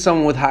mind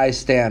someone with high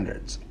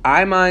standards.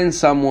 I mind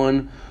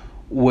someone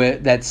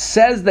that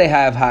says they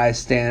have high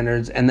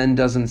standards and then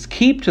doesn't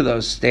keep to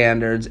those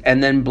standards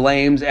and then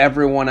blames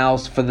everyone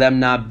else for them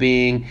not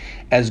being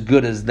as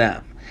good as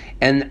them.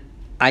 And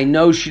I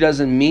know she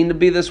doesn't mean to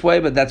be this way,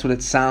 but that's what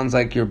it sounds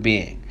like you're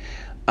being.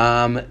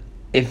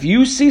 If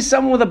you see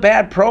someone with a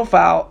bad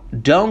profile,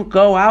 don't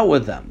go out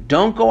with them.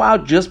 Don't go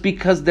out just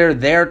because they're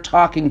there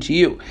talking to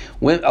you.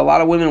 A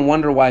lot of women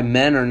wonder why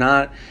men are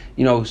not,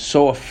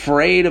 so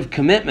afraid of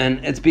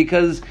commitment. It's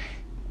because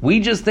we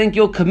just think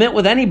you'll commit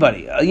with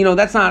anybody.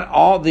 That's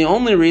not the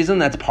only reason.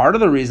 That's part of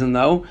the reason,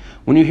 though.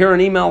 When you hear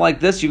an email like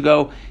this, you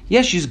go,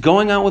 yeah, she's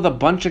going out with a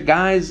bunch of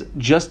guys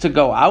just to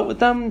go out with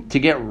them, to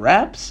get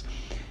reps.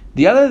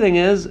 The other thing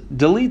is,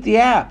 delete the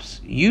apps.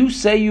 You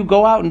say you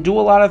go out and do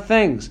a lot of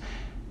things.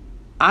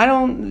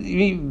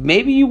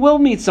 Maybe you will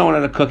meet someone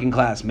at a cooking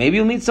class. Maybe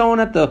you'll meet someone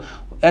at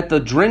the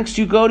drinks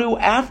you go to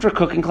after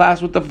cooking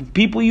class with the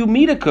people you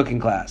meet at cooking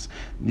class.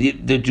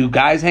 Do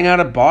guys hang out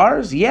at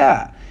bars?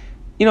 Yeah.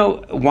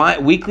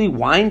 Weekly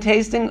wine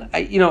tasting.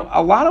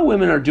 A lot of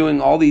women are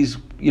doing all these,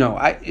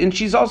 and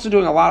she's also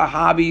doing a lot of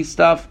hobby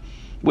stuff,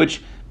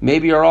 which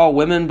maybe are all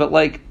women, but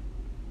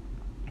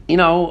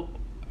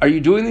are you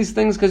doing these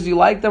things because you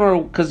like them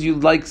or because you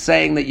like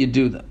saying that you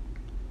do them?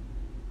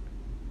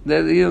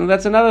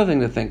 That's another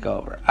thing to think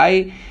over.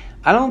 I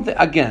don't think,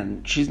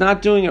 again, she's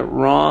not doing it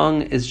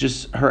wrong. It's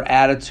just her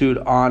attitude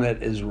on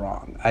it is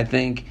wrong. I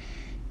think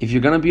if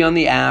you're going to be on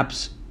the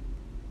apps,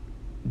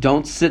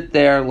 don't sit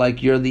there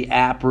like you're the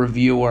app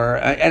reviewer.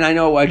 And I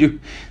know I do.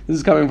 This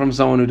is coming from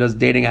someone who does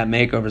dating app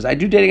makeovers. I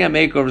do dating app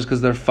makeovers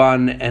because they're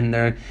fun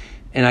and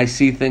I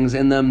see things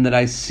in them that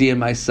I see in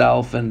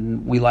myself,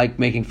 and we like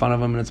making fun of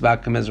them, and it's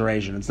about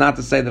commiseration. It's not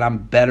to say that I'm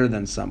better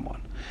than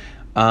someone.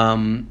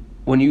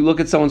 When you look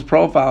at someone's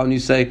profile and you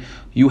say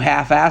you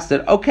half-assed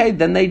it, okay,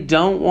 then they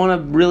don't want to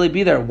really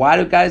be there. Why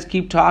do guys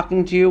keep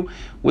talking to you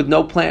with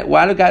no plan?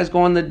 Why do guys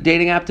go on the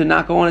dating app to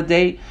not go on a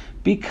date?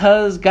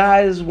 Because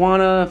guys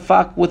want to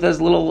fuck with as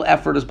little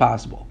effort as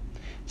possible.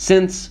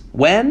 Since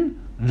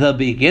when? The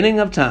beginning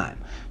of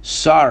time.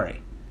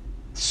 Sorry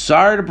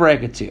to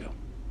break it to you.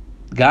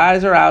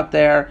 Guys are out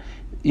there.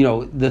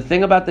 The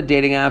thing about the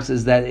dating apps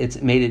is that it's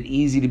made it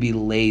easy to be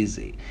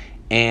lazy.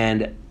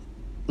 And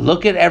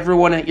look at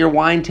everyone at your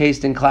wine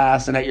tasting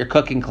class and at your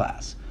cooking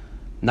class.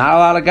 Not a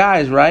lot of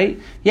guys, right?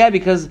 Yeah,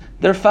 because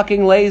they're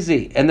fucking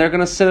lazy and they're going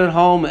to sit at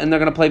home and they're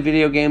going to play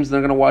video games and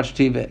they're going to watch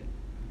TV.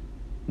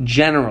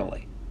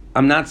 Generally.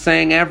 I'm not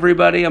saying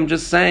everybody. I'm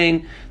just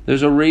saying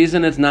there's a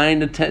reason it's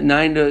 9 to 10,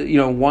 9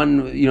 to,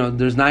 1,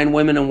 there's 9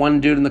 women and 1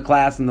 dude in the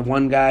class, and the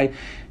one guy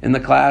in the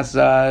class,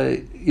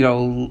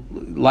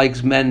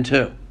 likes men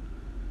too.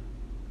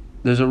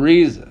 There's a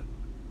reason.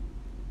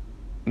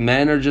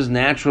 Men are just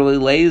naturally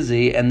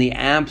lazy, and the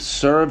apps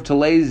serve to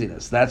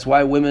laziness. That's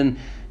why women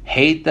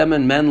hate them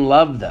and men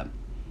love them.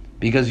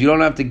 Because you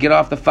don't have to get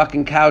off the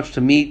fucking couch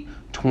to meet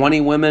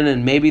 20 women,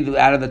 and maybe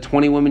out of the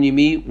 20 women you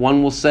meet,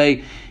 one will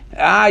say,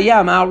 yeah,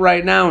 I'm out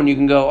right now, and you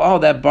can go, oh,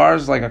 that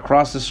bar's like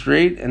across the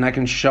street, and I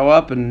can show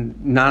up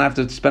and not have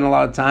to spend a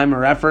lot of time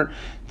or effort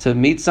to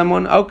meet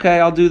someone. Okay,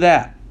 I'll do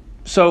that.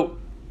 So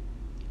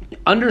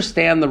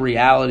understand the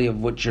reality of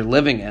what you're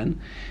living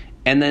in,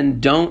 and then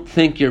don't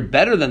think you're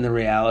better than the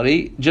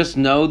reality. Just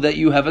know that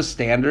you have a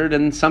standard,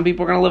 and some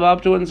people are going to live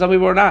up to it, and some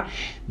people are not.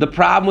 The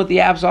problem with the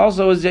apps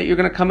also is that you're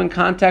going to come in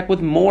contact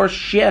with more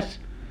shit.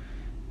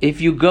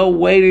 If you go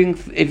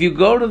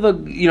to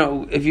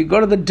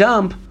the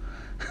dump,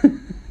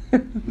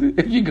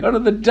 if you go to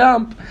the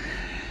dump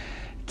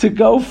to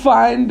go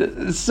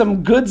find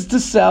some goods to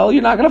sell,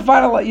 you're not going to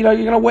find a lot. You're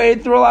going to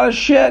wade through a lot of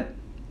shit.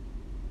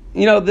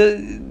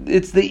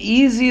 It's the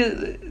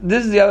easiest.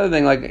 This is the other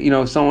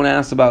thing. Someone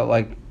asked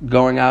about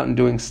going out and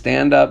doing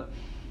stand up.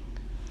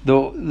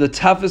 The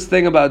toughest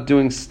thing about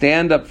doing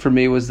stand up for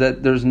me was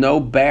that there's no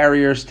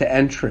barriers to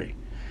entry.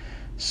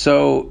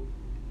 So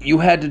you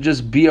had to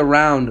just be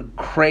around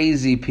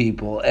crazy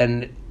people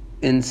and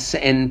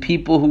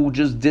people who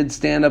just did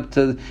stand up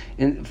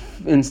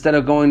instead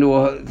of going to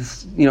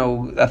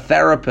a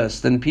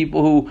therapist, and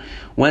people who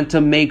went to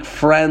make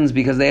friends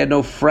because they had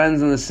no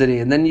friends in the city.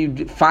 And then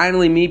you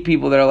finally meet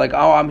people that are like,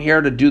 oh, I'm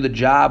here to do the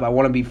job. I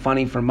want to be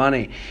funny for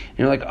money. And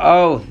you're like,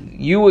 oh,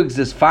 you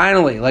exist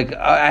finally.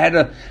 I had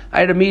to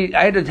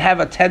have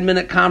a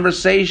 10-minute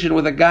conversation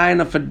with a guy in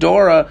a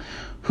fedora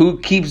who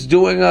keeps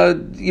doing a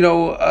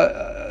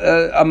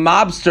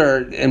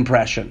mobster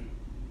impression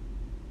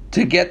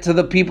to get to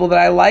the people that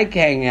I like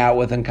hanging out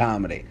with in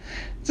comedy.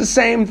 It's the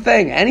same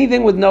thing.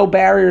 Anything with no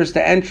barriers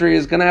to entry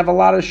is going to have a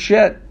lot of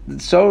shit.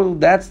 So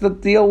that's the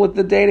deal with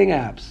the dating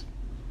apps.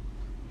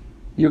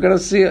 You're going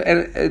to see it,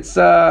 and it's,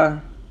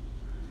 I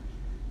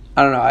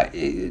don't know.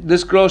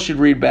 This girl should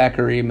read back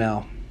her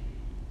email.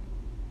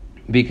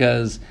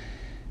 Because,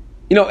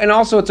 and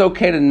also it's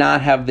okay to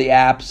not have the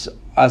apps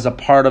as a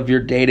part of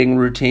your dating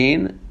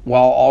routine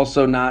while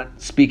also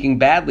not speaking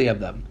badly of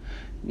them.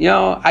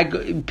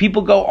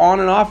 People go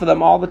on and off of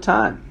them all the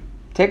time.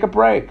 Take a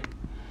break.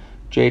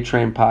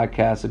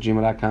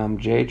 jtrainpodcast@gmail.com.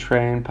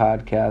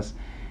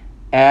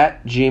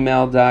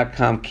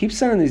 jtrainpodcast@gmail.com. Keep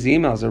sending these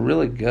emails. They're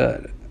really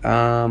good.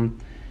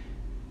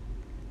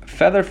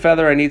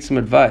 Feather, I need some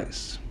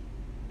advice.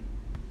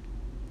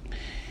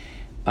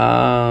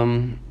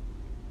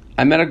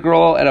 I met a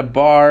girl at a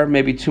bar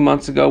maybe 2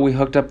 months ago. We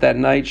hooked up that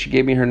night. She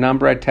gave me her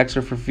number. I texted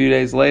her for a few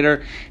days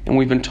later, and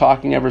we've been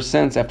talking ever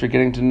since. After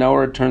getting to know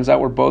her, it turns out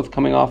we're both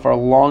coming off our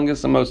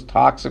longest and most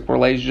toxic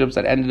relationships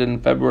that ended in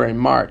February and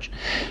March.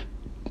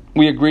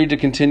 We agreed to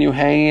continue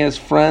hanging as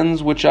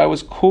friends, which I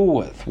was cool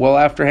with. Well,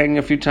 after hanging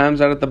a few times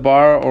out at the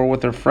bar or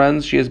with her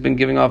friends, she has been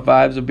giving off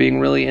vibes of being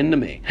really into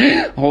me,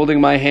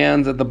 holding my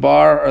hands at the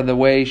bar or the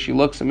way she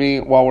looks at me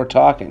while we're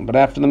talking. But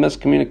after the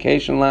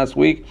miscommunication last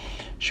week,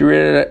 she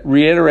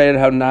reiterated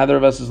how neither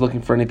of us is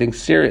looking for anything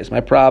serious. My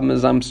problem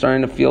is I'm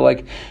starting to feel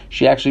like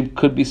she actually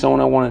could be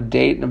someone I want to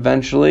date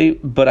eventually,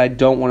 but I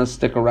don't want to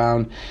stick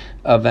around,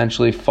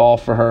 eventually fall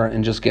for her,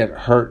 and just get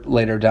hurt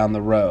later down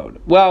the road.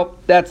 Well,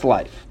 that's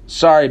life.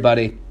 Sorry,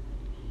 buddy.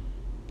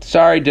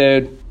 Sorry,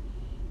 dude.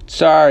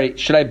 Sorry.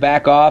 Should I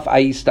back off,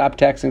 i.e. stop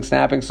texting,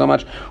 snapping so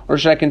much, or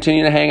should I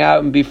continue to hang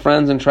out and be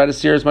friends and try to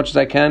see her as much as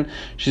I can?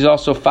 She's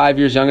also 5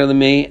 years younger than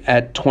me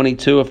at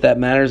 22, if that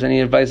matters.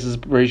 Any advice is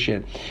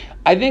appreciated.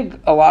 I think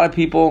a lot of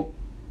people,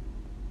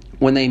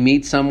 when they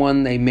meet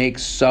someone, they make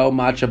so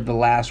much of the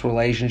last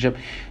relationship.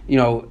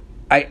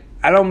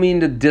 I don't mean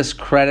to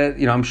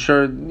discredit, I'm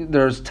sure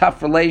there's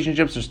tough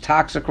relationships, there's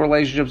toxic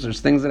relationships, there's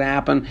things that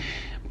happen.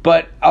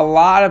 But a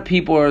lot of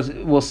people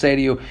will say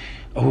to you,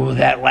 oh,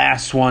 that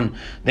last one,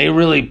 they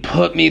really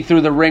put me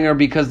through the ringer,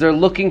 because they're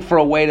looking for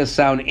a way to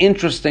sound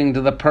interesting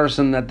to the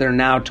person that they're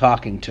now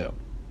talking to.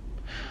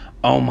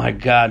 Oh my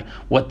God,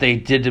 what they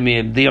did to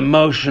me, the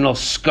emotional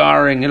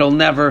scarring, it'll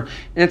never,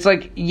 and it's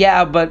like,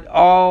 yeah, but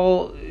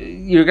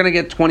you're going to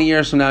get 20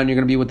 years from now and you're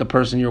going to be with the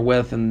person you're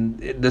with, and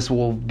this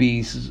will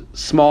be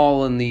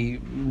small in the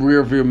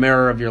rear view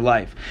mirror of your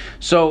life.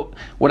 So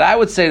what I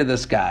would say to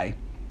this guy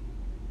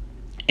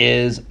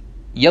is,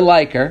 you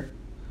like her,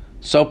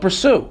 so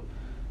pursue.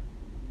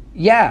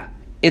 Yeah,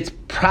 it's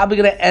probably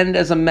going to end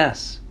as a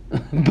mess,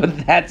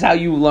 but that's how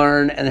you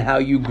learn and how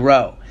you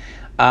grow.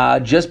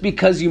 Just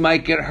because you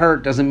might get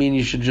hurt doesn't mean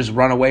you should just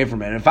run away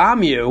from it. If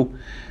I'm you,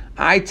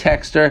 I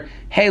text her,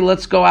 hey,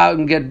 let's go out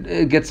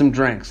and get some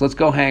drinks. Let's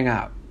go hang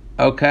out.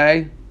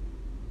 Okay?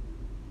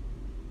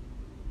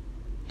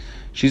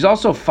 She's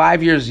also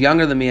 5 years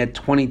younger than me at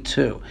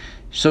 22.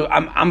 So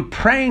I'm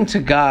praying to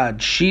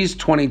God she's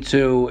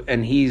 22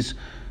 and he's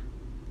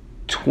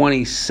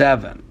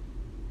 27.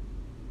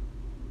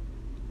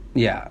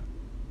 Yeah.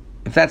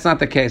 If that's not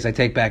the case, I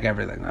take back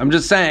everything. I'm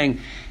just saying,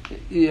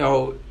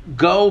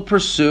 go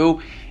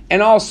pursue.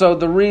 And also,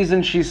 the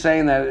reason she's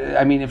saying that,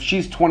 I mean, if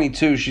she's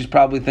 22, she's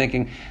probably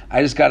thinking,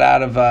 I just got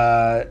out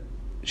of,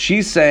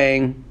 she's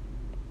saying,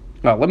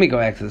 well, let me go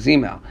back to this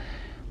email.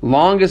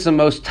 Longest and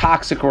most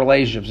toxic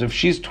relationships. If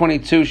she's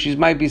 22, she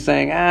might be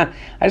saying, I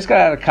just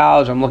got out of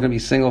college, I'm looking to be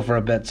single for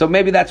a bit. So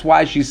maybe that's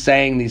why she's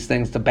saying these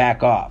things, to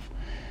back off.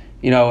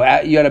 You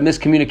had a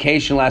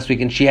miscommunication last week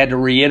and she had to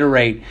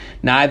reiterate,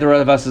 neither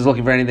of us is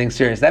looking for anything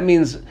serious. That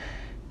means,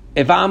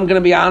 if I'm going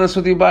to be honest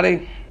with you,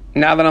 buddy,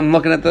 now that I'm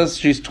looking at this,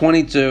 she's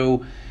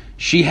 22,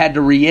 she had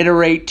to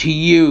reiterate to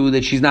you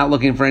that she's not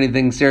looking for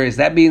anything serious.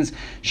 That means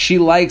she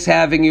likes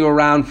having you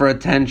around for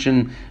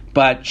attention,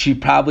 but she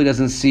probably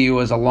doesn't see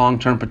you as a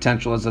long-term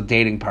potential as a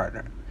dating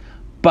partner.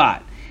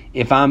 But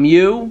if I'm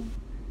you,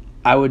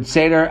 I would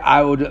say to her,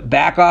 I would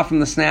back off from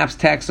the snaps,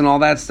 texts, and all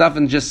that stuff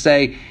and just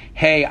say,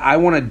 hey, I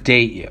want to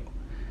date you.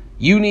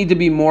 You need to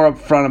be more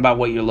upfront about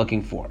what you're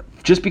looking for.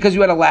 Just because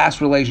you had a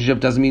last relationship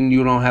doesn't mean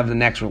you don't have the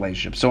next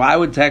relationship. So I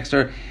would text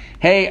her,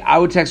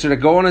 to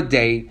go on a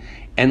date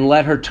and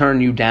let her turn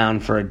you down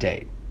for a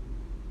date.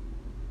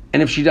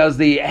 And if she does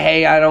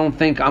I don't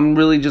think, I'm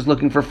really just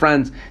looking for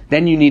friends,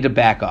 then you need to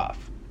back off.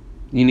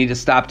 You need to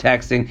stop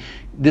texting.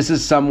 This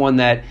is someone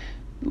that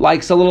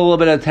likes a little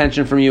bit of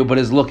attention from you, but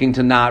is looking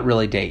to not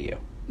really date you.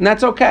 And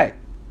that's okay.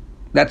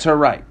 That's her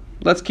right.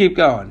 Let's keep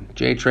going.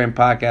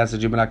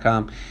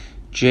 jtrainpodcast@gmail.com.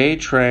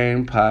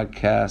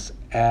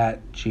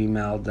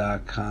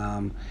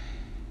 jtrainpodcast@gmail.com.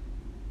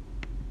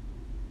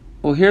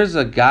 Well, here's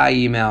a guy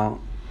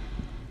email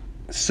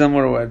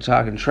similar to what we're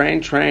talking.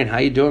 Train, how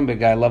you doing, big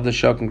guy? Love the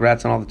show.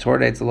 Congrats on all the tour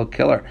dates. A little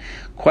killer.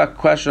 Quick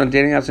question on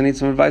dating apps. I need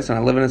some advice on.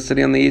 I live in a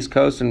city on the East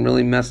Coast and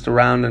really messed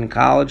around in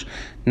college.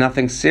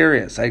 Nothing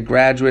serious. I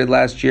graduated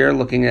last year,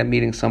 looking at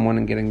meeting someone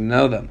and getting to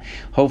know them.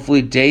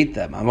 Hopefully date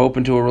them. I'm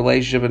open to a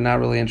relationship and not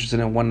really interested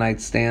in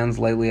one-night stands.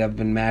 Lately, I've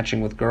been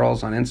matching with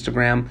girls on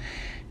Instagram.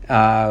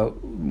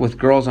 with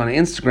girls on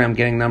Instagram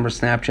getting numbers,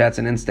 Snapchats,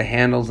 and Insta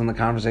handles, and the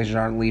conversations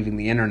aren't leaving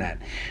the internet.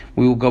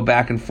 We will go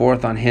back and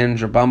forth on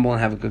Hinge or Bumble and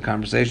have a good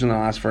conversation. They'll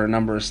ask for a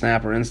number, a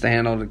Snap, or Insta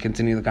handle to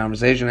continue the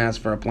conversation, ask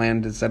for a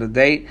plan to set a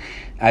date.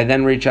 I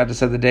then reach out to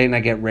set the date, and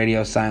I get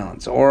radio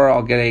silence. Or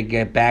I'll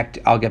get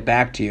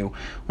back to you,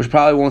 which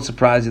probably won't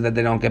surprise you that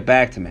they don't get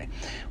back to me.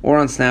 Or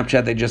on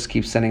Snapchat, they just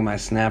keep sending my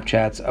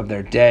Snapchats of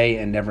their day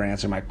and never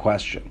answer my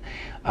question.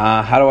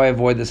 How do I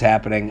avoid this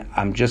happening?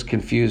 I'm just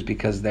confused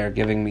because they're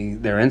giving me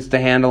their Insta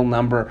handle,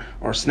 number,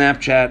 or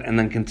Snapchat and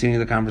then continue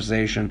the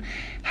conversation.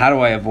 How do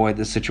I avoid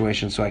this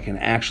situation so I can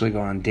actually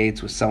go on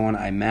dates with someone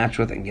I match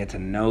with and get to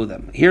know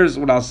them? Here's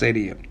what I'll say to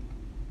you.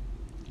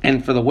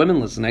 And for the women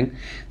listening,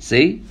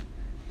 see,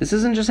 this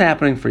isn't just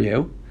happening for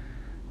you.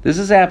 This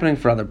is happening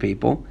for other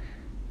people.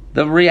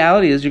 The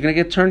reality is you're going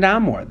to get turned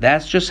down more.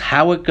 That's just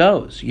how it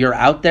goes. You're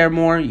out there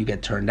more, you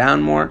get turned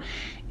down more.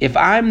 If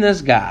I'm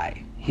this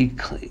guy,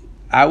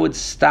 I would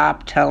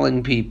stop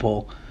telling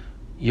people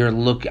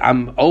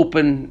I'm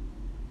open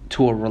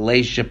to a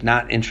relationship,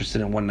 not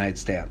interested in one-night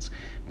stands.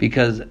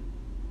 Because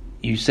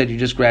you said you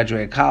just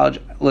graduated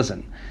college.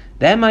 Listen,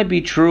 that might be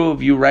true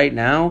of you right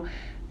now,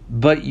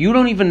 but you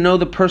don't even know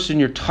the person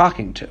you're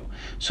talking to.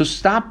 So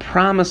stop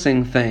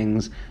promising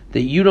things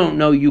that you don't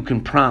know you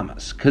can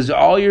promise. Because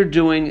all you're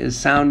doing is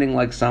sounding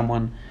like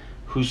someone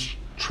who's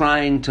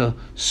trying to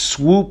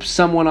swoop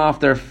someone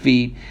off their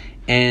feet,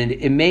 and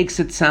it makes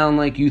it sound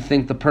like you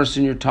think the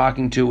person you're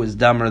talking to is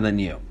dumber than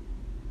you.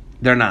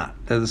 They're not.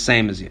 They're the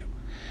same as you.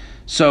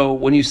 So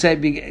when you say,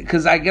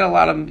 because I get a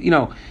lot of,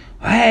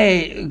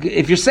 hey,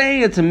 if you're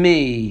saying it to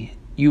me,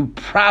 you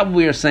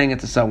probably are saying it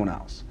to someone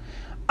else.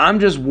 I'm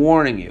just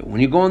warning you.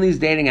 When you go on these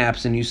dating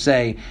apps and you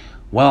say,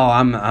 well,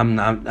 I'm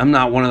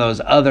not one of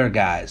those other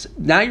guys.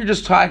 Now you're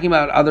just talking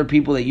about other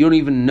people that you don't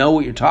even know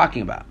what you're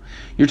talking about.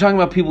 You're talking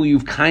about people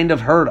you've kind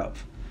of heard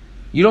of.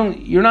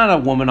 You're not a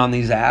woman on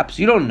these apps.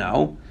 You don't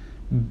know.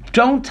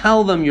 Don't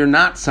tell them you're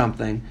not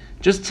something.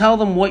 Just tell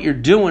them what you're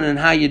doing and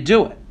how you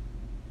do it.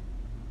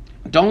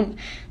 Don't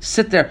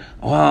sit there,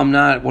 I'm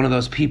not one of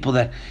those people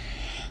that,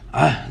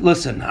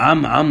 listen,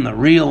 I'm the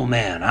real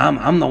man.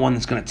 I'm the one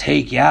that's going to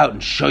take you out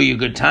and show you a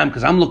good time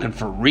because I'm looking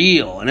for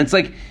real. And it's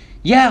like,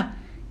 yeah,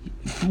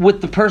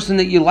 with the person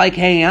that you like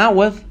hanging out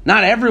with.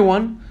 Not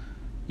everyone.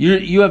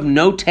 You have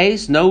no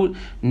taste, no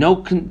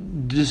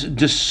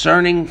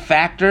discerning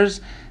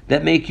factors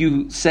that make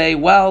you say,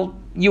 well,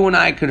 you and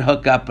I could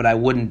hook up, but I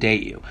wouldn't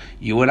date you.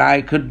 You and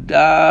I could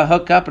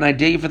hook up, and I'd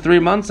date you for 3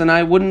 months, and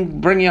I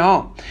wouldn't bring you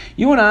home.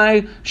 You and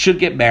I should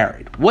get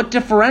married. What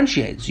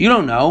differentiates? You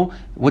don't know.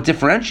 What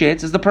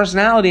differentiates is the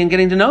personality and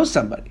getting to know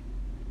somebody.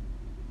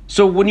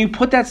 So when you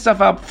put that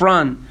stuff up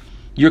front,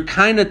 you're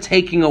kind of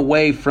taking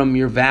away from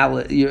your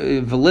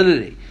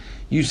validity.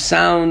 You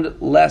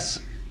sound less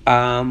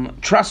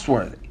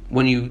trustworthy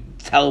when you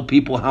tell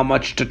people how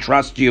much to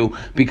trust you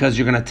because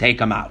you're going to take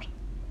them out.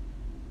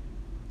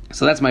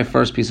 So that's my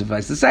first piece of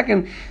advice. The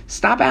second,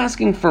 stop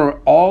asking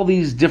for all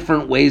these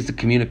different ways to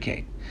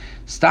communicate.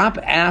 Stop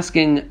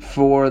asking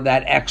for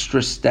that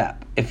extra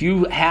step. If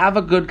you have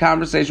a good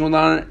conversation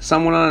with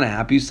someone on an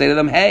app, you say to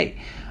them, hey,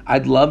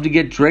 I'd love to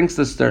get drinks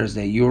this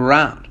Thursday. You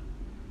around?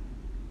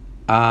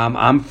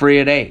 I'm free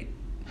at 8.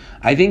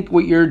 I think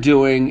what you're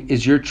doing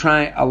is you're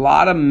trying, a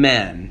lot of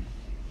men,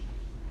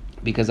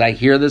 because I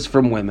hear this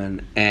from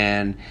women,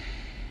 and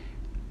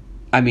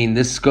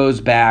this goes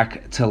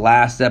back to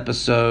last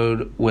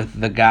episode with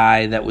the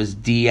guy that was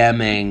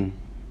DMing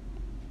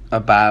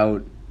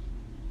about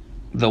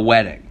the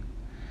wedding.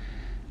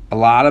 A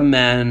lot of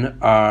men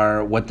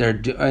are what they're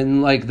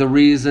doing, like the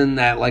reason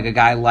that like a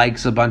guy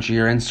likes a bunch of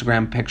your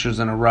Instagram pictures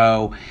in a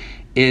row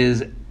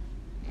is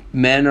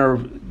men are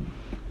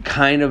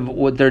kind of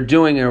what they're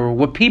doing or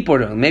what people are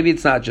doing. Maybe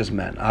it's not just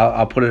men.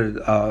 I'll put it,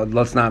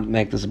 let's not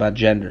make this about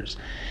genders.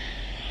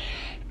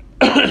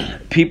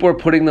 People are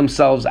putting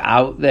themselves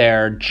out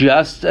there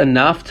just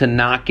enough to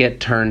not get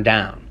turned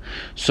down.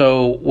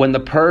 So when the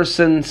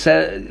person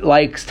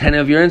likes 10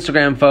 of your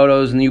Instagram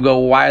photos and you go,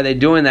 why are they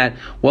doing that?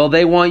 Well,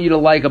 they want you to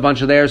like a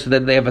bunch of theirs so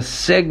that they have a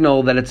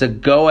signal that it's a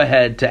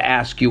go-ahead to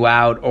ask you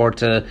out or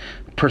to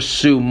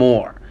pursue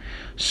more.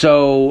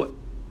 So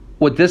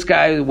with this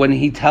guy, when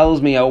he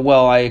tells me,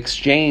 I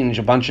exchange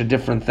a bunch of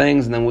different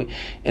things, and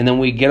then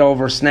we get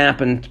over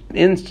Snap and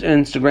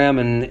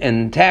Instagram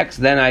and text,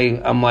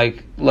 then I'm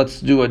like,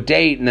 let's do a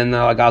date, and then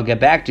they're like, I'll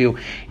get back to you.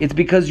 It's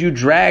because you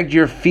dragged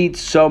your feet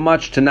so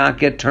much to not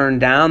get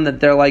turned down that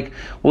they're like,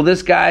 well,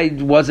 this guy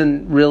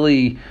wasn't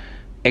really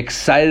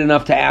excited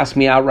enough to ask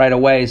me out right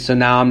away, so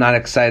now I'm not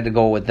excited to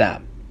go with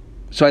them.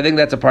 So I think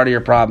that's a part of your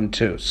problem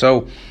too.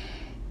 So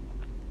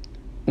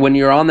when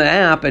you're on the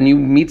app and you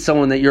meet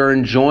someone that you're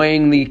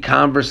enjoying the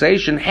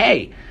conversation,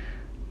 hey,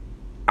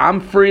 I'm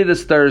free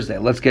this Thursday,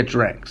 let's get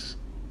drinks,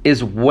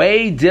 is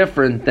way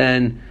different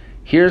than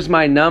here's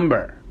my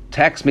number,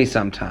 text me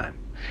sometime.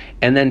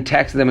 And then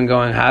text them and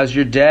going, how's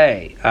your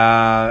day?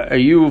 Are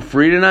you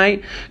free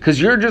tonight? Because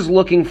you're just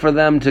looking for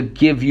them to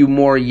give you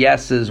more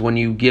yeses when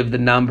you give the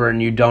number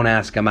and you don't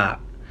ask them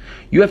out.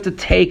 You have to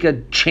take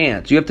a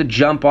chance. You have to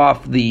jump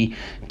off the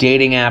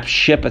dating app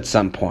ship at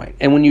some point.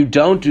 And when you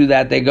don't do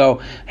that, they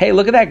go, hey,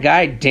 look at that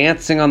guy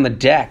dancing on the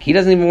deck. He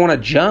doesn't even want to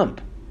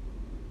jump.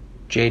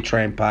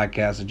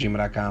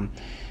 jtrainpodcast@gmail.com.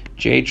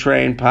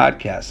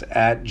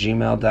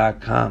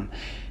 jtrainpodcast@gmail.com.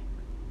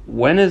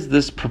 When is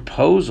this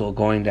proposal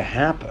going to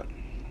happen?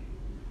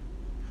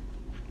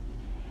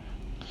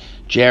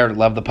 Jared,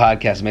 love the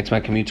podcast. It makes my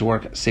commute to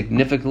work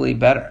significantly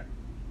better.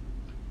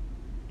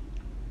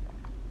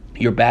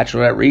 Your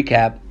bachelorette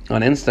recap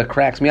on Insta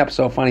cracks me up.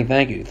 So funny.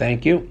 Thank you.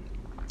 Thank you. Do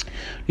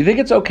you think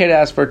it's okay to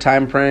ask for a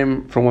time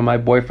frame for when my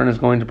boyfriend is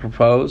going to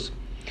propose?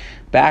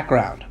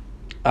 Background.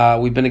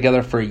 We've been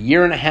together for 1.5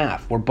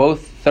 years. We're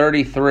both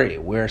 33.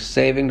 We're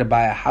saving to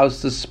buy a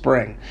house this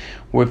spring.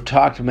 We've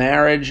talked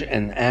marriage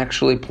and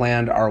actually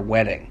planned our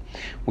wedding.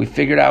 We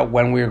figured out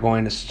when we were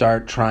going to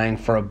start trying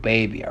for a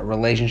baby. Our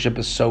relationship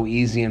is so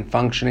easy and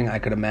functioning, I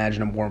can't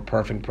imagine a more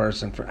perfect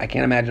person for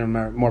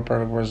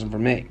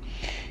me.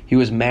 He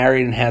was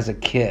married and has a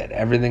kid.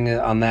 Everything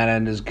on that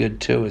end is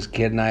good too. His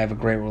kid and I have a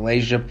great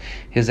relationship.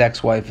 His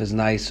ex-wife is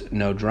nice,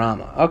 no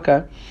drama.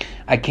 Okay.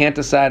 I can't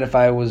decide if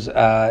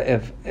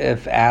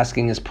if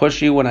asking is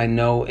pushy when I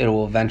know it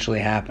will eventually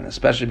happen,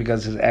 especially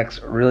because his ex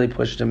really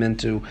pushed him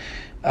into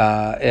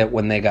it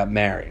when they got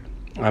married.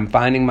 I'm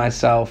finding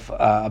myself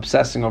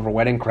obsessing over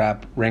wedding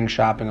crap, ring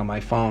shopping on my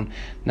phone,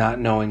 not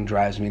knowing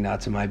drives me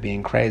nuts. Am I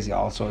being crazy?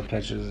 Also, a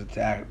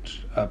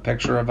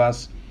picture of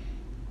us.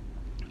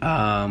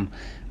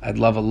 I'd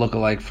love a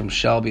lookalike from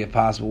Shelby if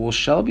possible. Well,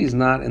 Shelby's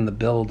not in the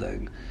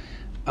building.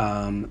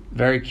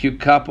 Very cute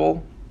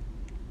couple.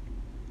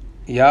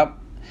 Yep.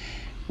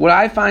 What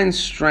I find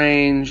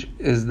strange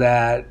is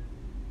that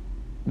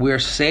we're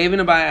saving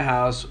to buy a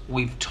house.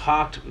 We've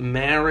talked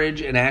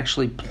marriage and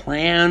actually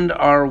planned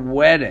our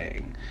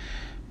wedding,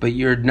 but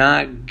you're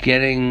not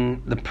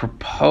getting the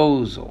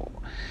proposal.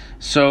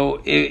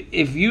 So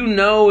if you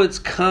know it's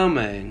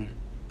coming,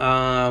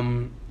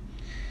 I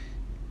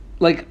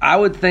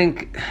would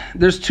think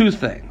there's two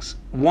things.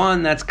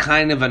 One, that's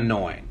kind of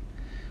annoying.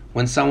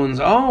 When someone's,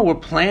 we're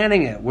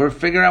planning it. We're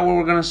figuring out where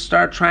we're going to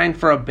start trying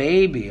for a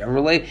baby.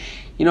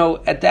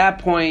 At that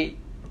point,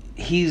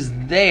 he's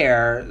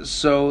there,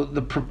 so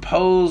the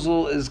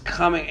proposal is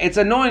coming. It's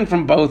annoying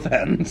from both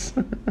ends.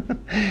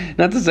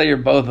 Not to say you're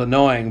both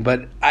annoying,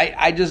 but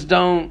I just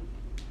don't...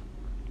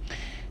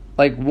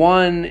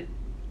 one,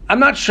 I'm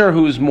not sure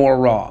who's more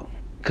wrong,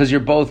 because you're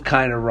both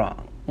kind of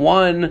wrong.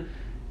 One,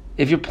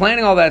 if you're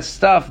planning all that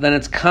stuff, then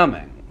it's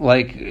coming.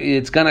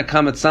 It's going to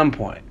come at some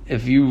point.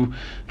 If you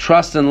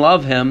trust and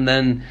love him,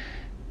 then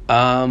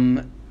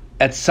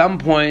at some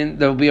point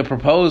there will be a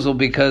proposal,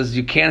 because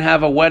you can't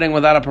have a wedding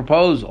without a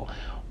proposal.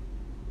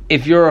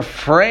 If you're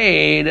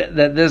afraid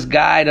that this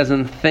guy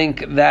doesn't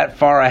think that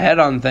far ahead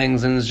on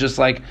things and is just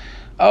like,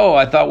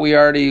 I thought we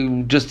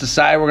already just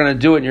decided we're going to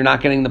do it, and you're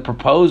not getting the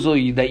proposal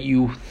that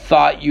you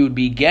thought you'd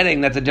be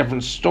getting, that's a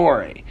different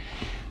story.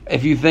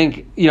 If you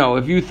think,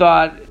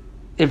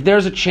 if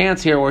there's a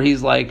chance here where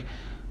he's like,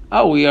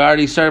 we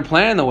already started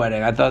planning the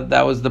wedding, I thought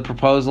that was the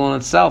proposal in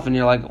itself, and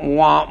you're like,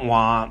 womp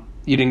womp,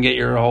 you didn't get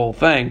your whole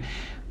thing,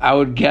 I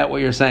would get what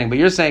you're saying. But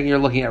you're saying you're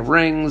looking at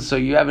rings, so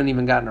you haven't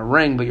even gotten a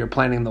ring, but you're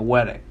planning the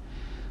wedding.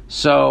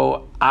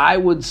 So I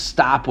would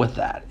stop with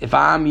that. If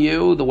I'm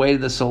you,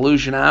 the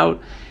solution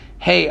out,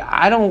 hey,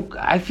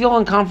 I feel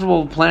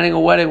uncomfortable planning a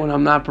wedding when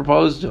I'm not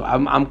proposed to.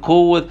 I'm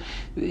cool with,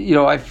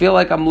 I feel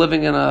like I'm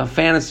living in a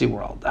fantasy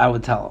world, I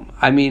would tell him.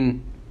 I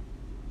mean,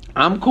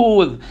 I'm cool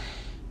with,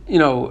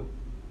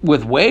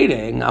 with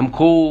waiting. I'm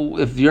cool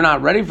if you're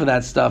not ready for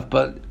that stuff,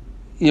 but,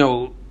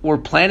 we're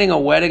planning a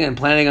wedding and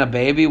planning a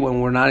baby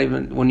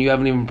when you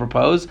haven't even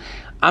proposed.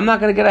 I'm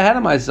not going to get ahead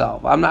of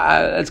myself.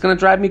 It's going to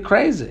drive me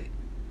crazy.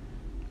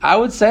 I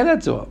would say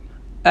that to him.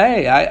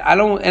 Hey, I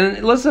don't,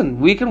 and listen,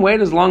 we can wait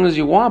as long as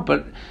you want,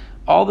 but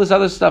all this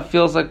other stuff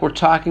feels like we're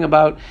talking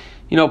about,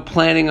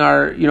 planning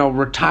our,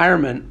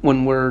 retirement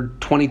when we're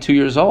 22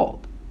 years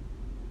old.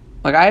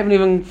 I haven't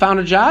even found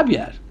a job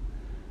yet.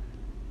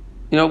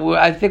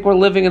 I think we're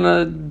living in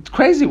a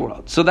crazy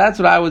world. So that's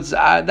what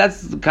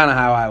that's kind of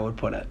how I would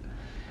put it.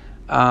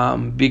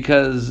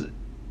 Because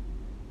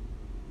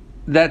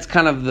that's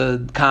kind of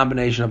the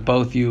combination of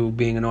both you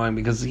being annoying,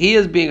 because he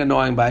is being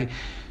annoying by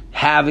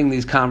having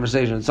these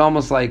conversations. It's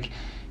almost like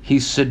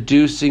he's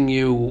seducing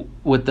you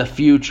with the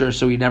future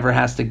so he never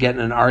has to get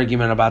in an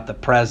argument about the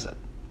present.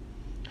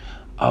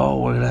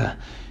 The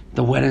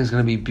wedding's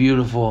going to be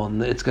beautiful,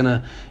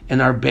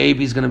 and our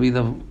baby's going to be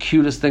the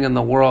cutest thing in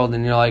the world.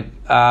 And you're like,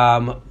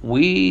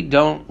 we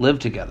don't live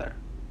together.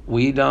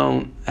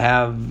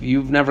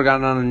 You've never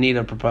gotten on a knee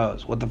to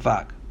propose. What the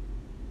fuck?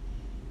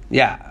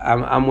 Yeah,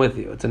 I'm with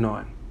you. It's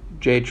annoying.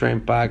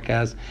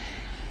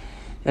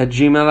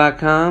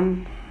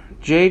 jtrainpodcast@gmail.com.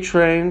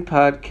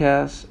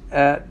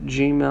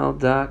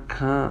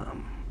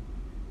 jtrainpodcast@gmail.com.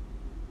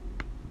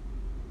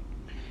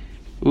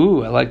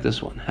 Ooh, I like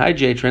this one. Hi,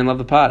 J-Train, love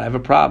the pod. I have a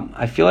problem.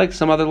 I feel like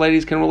some other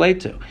ladies can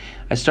relate to.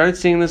 I started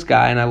seeing this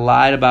guy and I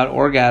lied about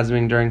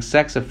orgasming during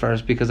sex at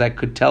first because I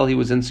could tell he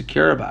was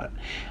insecure about it.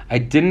 I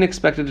didn't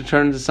expect it to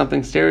turn into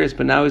something serious,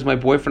 but now he's my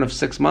boyfriend of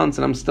 6 months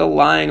and I'm still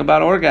lying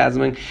about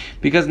orgasming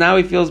because now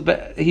he feels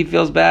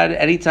bad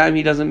anytime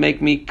he doesn't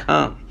make me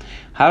come.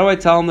 How do I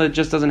tell him that it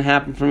just doesn't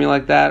happen for me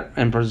like that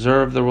and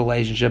preserve the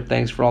relationship?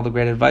 Thanks for all the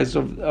great advice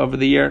over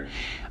the year.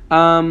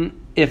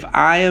 If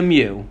I am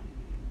you,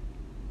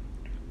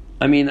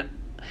 I mean,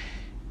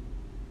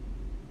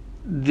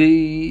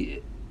 that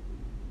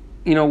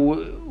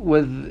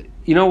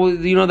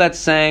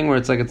saying where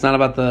it's like it's not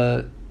about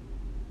the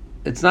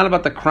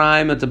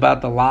crime, it's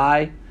about the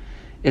lie.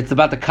 It's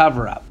about the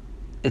cover up.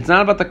 It's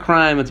not about the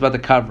crime, it's about the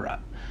cover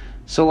up.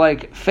 So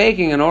like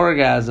faking an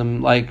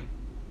orgasm, like,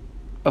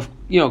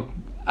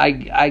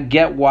 I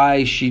get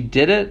why she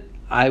did it.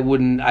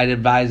 I'd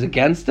advise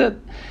against it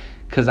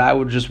because I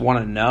would just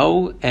want to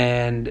know,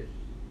 and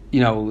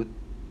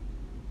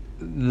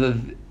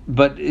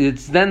but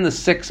it's then the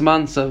 6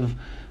 months of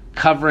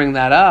covering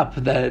that up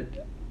that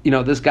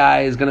this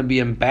guy is going to be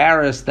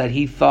embarrassed that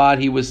he thought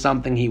he was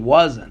something he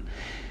wasn't.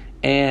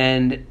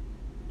 And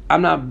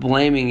I'm not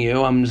blaming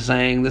you. I'm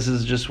saying this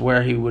is just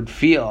where he would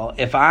feel.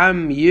 If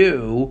I'm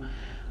you,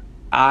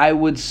 I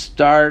would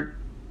start.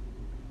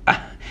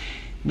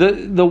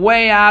 The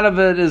way out of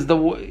it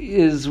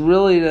is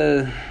really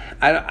to.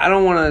 I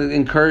don't want to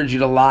encourage you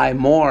to lie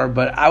more,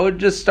 but I would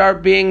just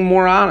start being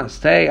more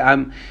honest. Hey,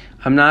 I'm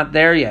not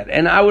there yet.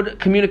 And I would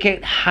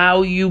communicate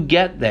how you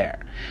get there.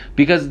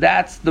 Because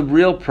that's the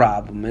real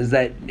problem, is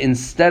that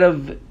instead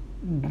of,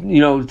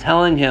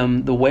 telling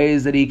him the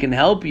ways that he can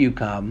help you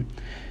come,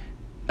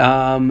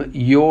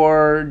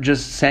 you're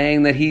just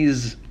saying that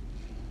he's,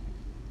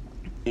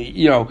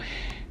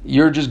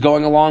 you're just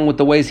going along with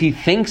the ways he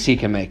thinks he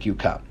can make you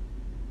come.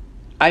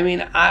 I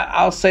mean,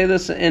 I'll say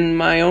this in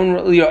my own,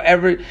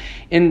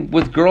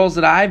 with girls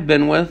that I've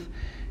been with,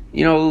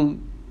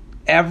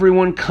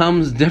 everyone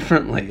comes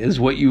differently is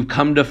what you've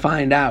come to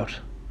find out.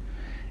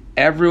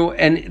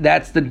 And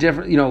that's the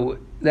difference,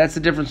 that's the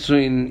difference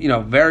between,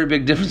 very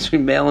big difference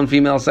between male and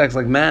female sex.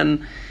 Like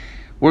men,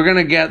 we're going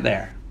to get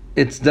there.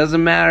 It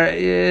doesn't matter,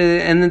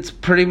 and it's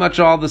pretty much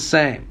all the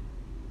same.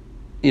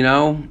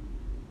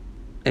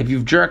 If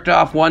you've jerked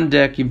off one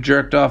dick, you've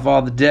jerked off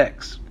all the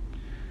dicks.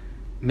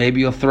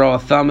 Maybe you'll throw a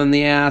thumb in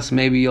the ass.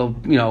 Maybe you'll,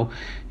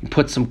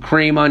 put some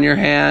cream on your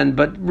hand.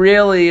 But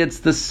really, it's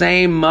the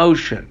same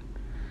motion.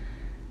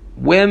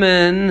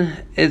 Women,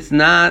 it's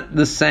not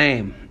the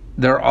same.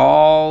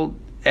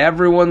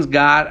 Everyone's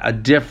got a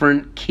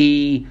different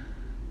key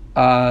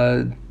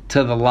to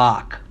the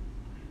lock.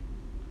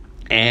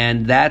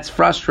 And that's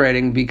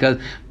frustrating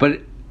but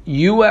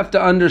you have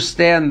to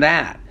understand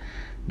that.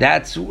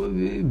 That's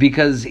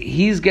because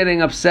he's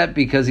getting upset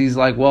because he's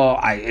like, well,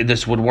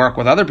 this would work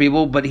with other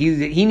people, but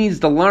he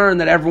needs to learn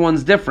that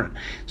everyone's different.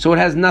 So it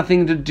has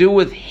nothing to do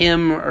with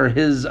him or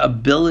his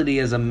ability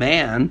as a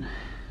man.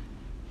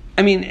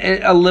 I mean,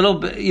 a little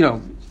bit,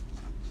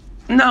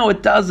 no,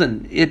 it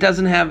doesn't. It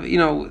doesn't have,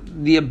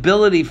 the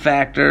ability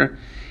factor.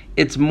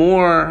 It's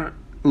more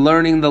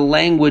learning the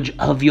language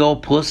of your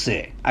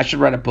pussy. I should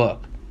write a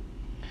book.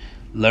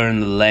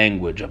 Learn the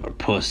language of a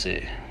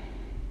pussy.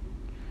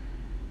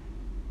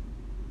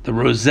 The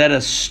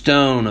Rosetta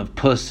Stone of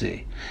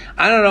pussy.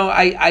 I don't know.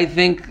 I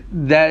think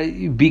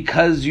that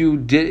because you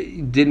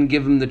didn't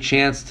give him the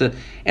chance to,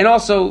 and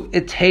also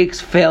it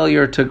takes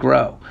failure to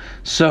grow.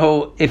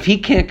 So if he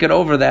can't get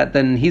over that,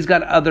 then he's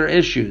got other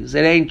issues.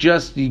 It ain't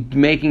just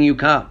making you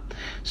come.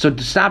 So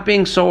stop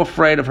being so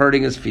afraid of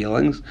hurting his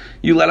feelings.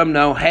 You let him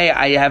know, hey,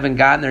 I haven't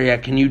gotten there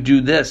yet. Can you do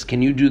this?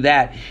 Can you do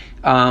that?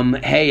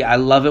 Hey, I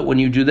love it when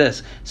you do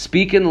this.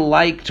 Speak in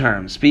like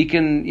terms. Speak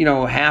in,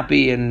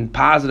 happy and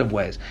positive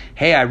ways.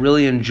 Hey, I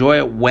really enjoy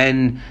it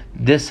when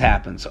this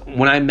happens.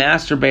 When I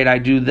masturbate, I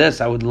do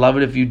this. I would love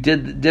it if you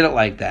did it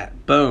like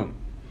that. Boom.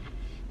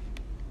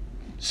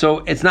 So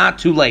it's not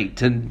too late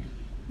to,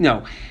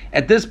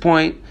 at this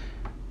point,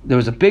 there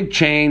was a big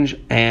change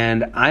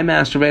and I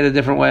masturbate a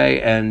different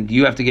way and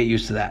you have to get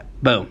used to that.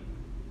 Boom.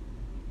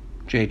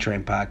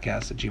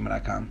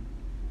 JTrainPodcast@gmail.com.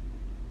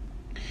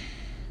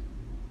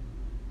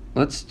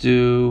 Let's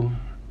do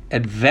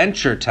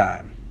Adventure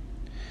Time.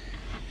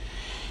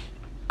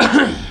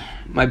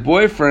 My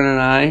boyfriend and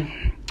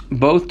I,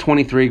 both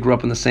 23, grew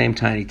up in the same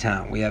tiny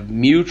town. We have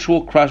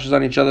mutual crushes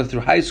on each other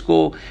through high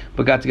school,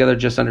 but got together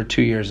just under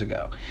 2 years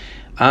ago.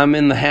 I'm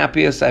in the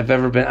happiest I've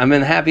ever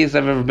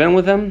been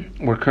with him.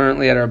 We're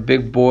currently at our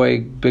big boy,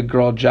 big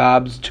girl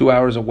jobs 2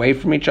 hours away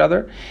from each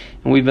other,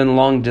 and we've been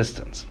long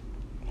distance.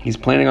 He's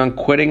planning on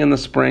quitting in the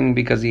spring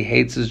because he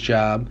hates his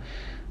job.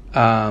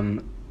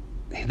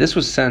 This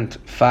was sent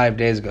 5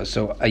 days ago,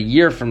 so a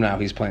year from now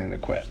he's planning to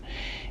quit.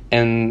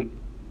 And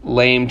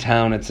lame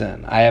town it's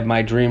in. I have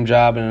my dream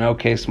job in an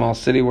okay small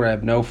city where I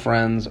have no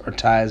friends or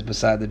ties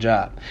beside the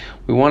job.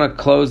 We want to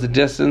close the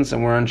distance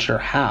and we're unsure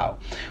how.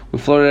 We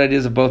floated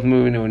ideas of both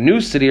moving to a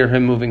new city or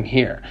him moving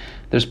here.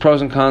 There's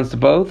pros and cons to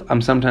both.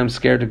 I'm sometimes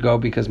scared to go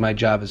because my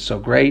job is so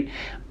great.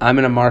 I'm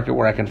in a market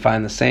where I can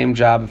find the same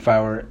job if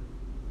I were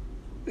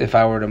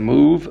to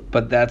move,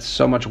 but that's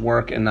so much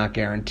work and not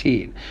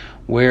guaranteed.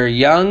 We're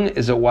young.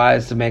 Is it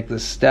wise to make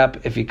this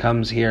step? If he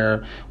comes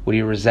here, would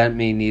he resent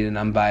me? Need an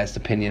unbiased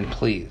opinion,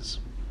 please.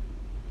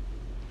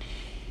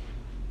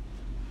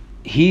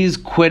 He's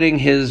quitting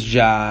his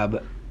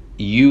job.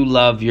 You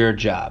love your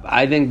job.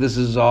 I think this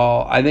is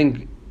all,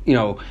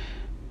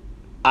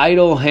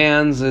 idle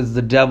hands is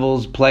the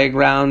devil's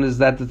playground. Is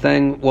that the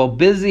thing? Well,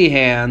 busy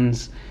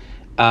hands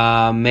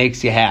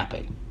makes you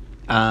happy.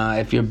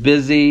 If you're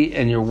busy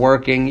and you're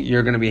working,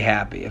 you're going to be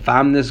happy. If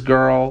I'm this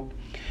girl,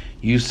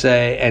 you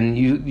say, and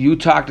you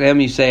talk to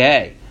him, you say,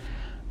 hey,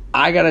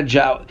 I got a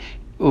job.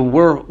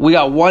 We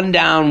got one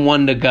down,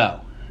 one to go.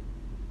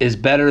 Is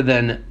better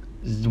than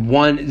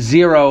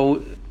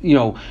 1-0.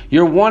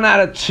 You're 1 out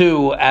of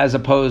 2 as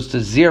opposed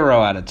to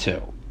 0 out of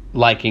 2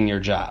 liking your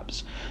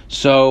jobs.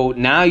 So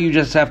now you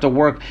just have to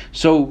work.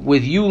 So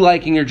with you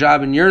liking your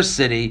job in your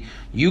city,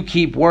 you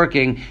keep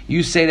working.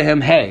 You say to him,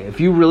 hey,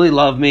 if you really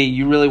love me,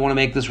 you really want to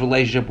make this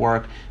relationship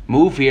work,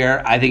 move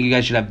here. I think you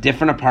guys should have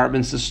different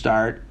apartments to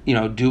start.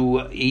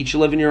 Do each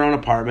live in your own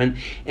apartment.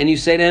 And you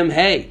say to him,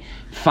 hey,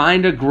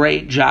 find a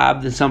great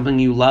job that's something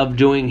you love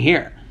doing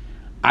here.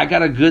 I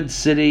got a good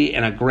city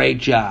and a great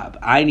job.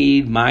 I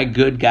need my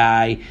good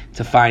guy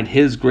to find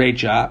his great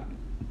job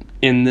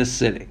in this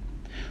city.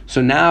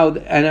 So now,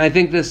 and I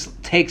think this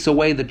takes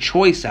away the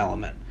choice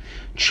element.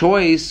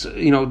 Choice,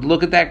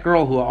 look at that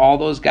girl all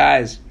those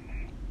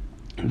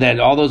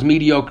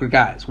mediocre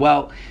guys.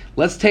 Well,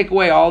 let's take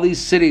away all these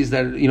cities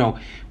that,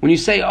 when you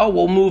say, oh,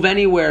 we'll move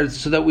anywhere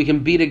so that we can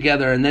be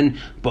together, and then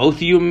both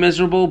of you are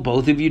miserable,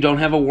 both of you don't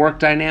have a work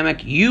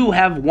dynamic, you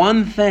have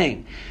one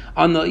thing.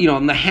 On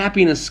the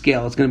happiness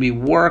scale, it's going to be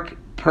work,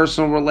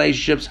 personal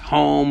relationships,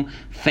 home,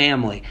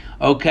 family.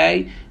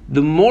 Okay?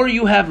 The more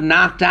you have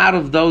knocked out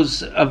of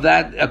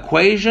that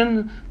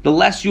equation, the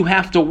less you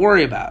have to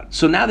worry about.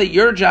 So now that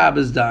your job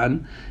is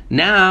done,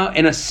 now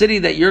in a city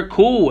that you're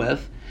cool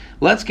with,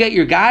 let's get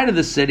your guy to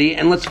the city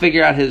and let's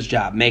figure out his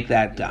job. Make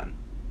that done.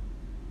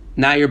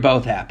 Now you're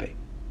both happy.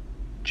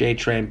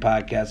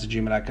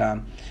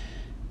 jtrainpodcast@gmail.com.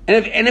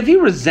 And if he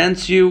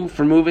resents you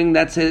for moving,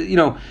 that's his,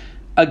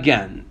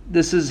 again,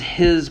 this is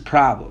his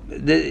problem.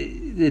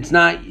 It's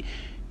not,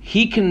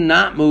 he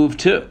cannot move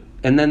too.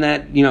 And then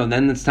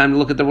then it's time to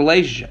look at the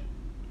relationship.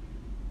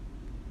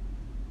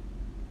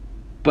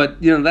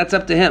 But, that's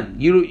up to him.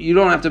 You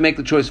don't have to make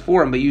the choice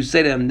for him, but you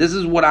say to him, this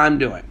is what I'm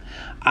doing.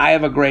 I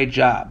have a great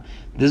job.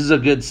 This is a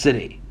good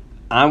city.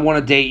 I want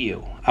to date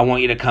you. I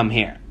want you to come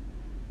here.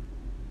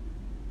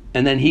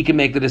 And then he can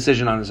make the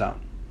decision on his own.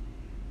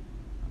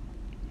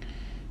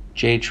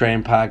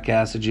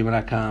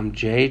 jtrainpodcast@gmail.com.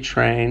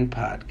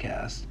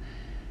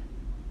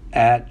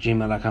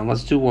 jtrainpodcast@gmail.com.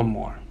 Let's do one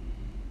more.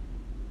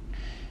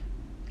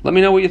 Let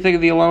me know what you think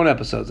of the Alone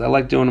episodes. I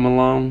like doing them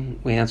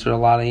alone. We answer a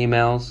lot of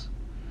emails.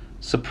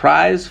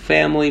 Surprise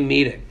family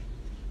meeting.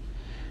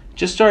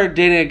 Just started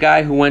dating a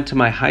guy who went to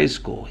my high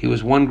school. He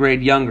was 1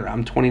 grade younger.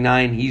 I'm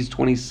 29. He's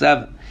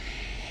 27.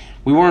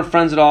 We weren't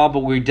friends at all,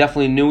 but we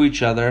definitely knew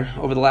each other.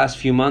 Over the last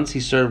few months, he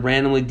started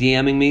randomly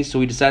DMing me, so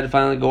we decided to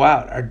finally go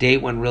out. Our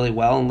date went really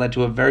well and led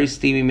to a very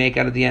steamy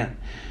makeout at the end.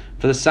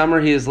 For the summer,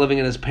 he is living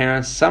in his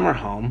parents' summer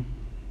home,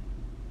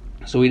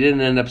 so we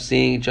didn't end up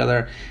seeing each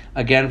other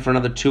again for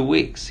another 2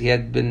 weeks. He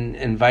had been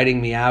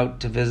inviting me out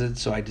to visit,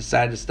 so I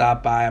decided to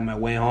stop by on my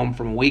way home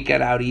from a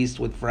weekend out east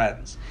with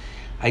friends.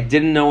 I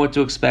didn't know what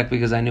to expect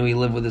because I knew he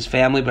lived with his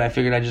family, but I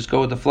figured I'd just go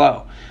with the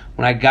flow.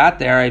 When I got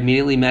there, I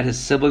immediately met his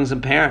siblings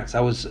and parents. I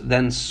was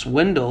then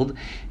swindled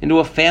into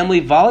a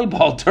family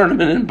volleyball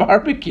tournament and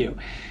barbecue.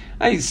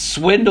 I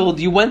swindled.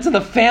 You went to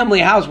the family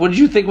house. What did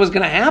you think was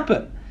going to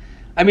happen?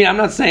 I mean, I'm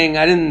not saying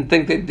I didn't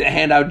think they'd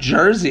hand out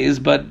jerseys,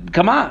 but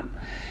come on.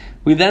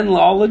 We then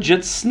all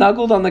legit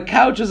snuggled on the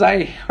couch as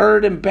I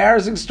heard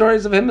embarrassing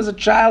stories of him as a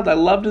child. I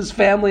loved his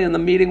family and the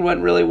meeting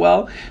went really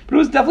well, but it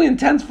was definitely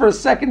intense for a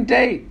second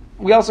date.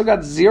 We also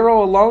got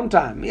 0 alone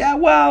time. Yeah,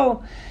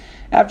 well,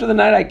 after the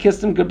night I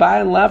kissed him goodbye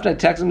and left. I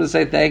texted him to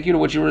say thank you, to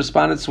which he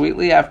responded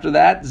sweetly. After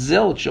that,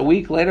 zilch. A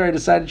week later, I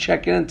decided to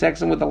check in and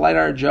text him with a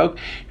lighthearted joke.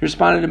 He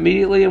responded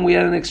immediately and we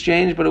had an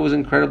exchange, but it was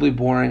incredibly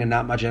boring and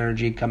not much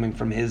energy coming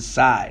from his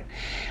side.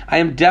 I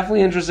am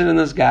definitely interested in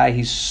this guy.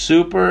 He's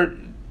super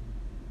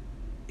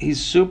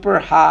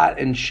hot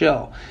and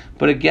chill.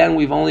 But again,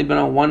 we've only been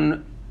on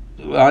one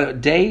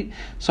date,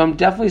 so I'm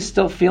definitely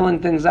still feeling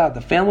things out.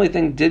 The family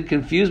thing did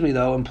confuse me,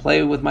 though, and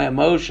play with my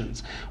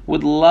emotions.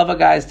 Would love a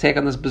guy's take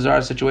on this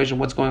bizarre situation.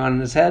 What's going on in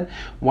his head?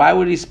 Why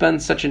would he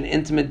spend such an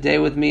intimate day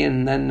with me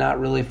and then not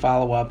really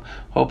follow up?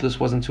 Hope this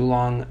wasn't too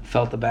long.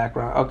 Felt the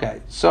background.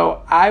 Okay,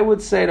 so I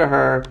would say to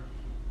her,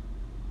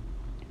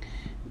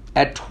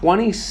 at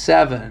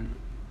 27,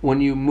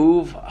 when you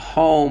move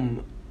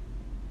home,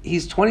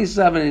 he's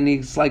 27 and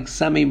he's like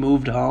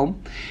semi-moved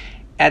home.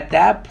 At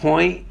that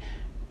point,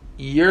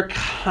 you're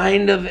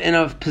kind of in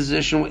a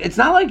position. It's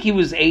not like he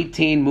was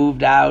 18,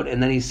 moved out,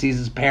 and then he sees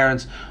his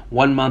parents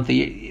 1 month a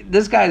year.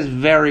 This guy's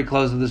very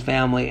close with his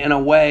family in a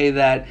way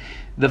that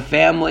the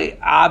family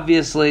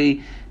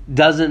obviously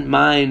doesn't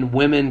mind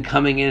women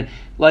coming in.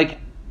 Like,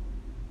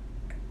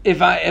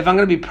 if I'm going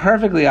to be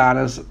perfectly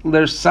honest,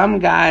 there's some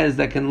guys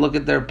that can look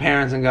at their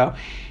parents and go,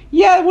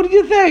 yeah, what do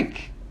you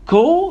think?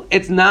 Cool?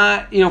 It's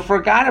not, for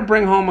a guy to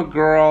bring home a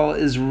girl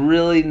is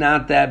really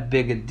not that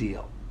big a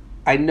deal.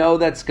 I know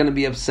that's going to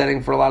be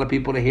upsetting for a lot of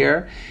people to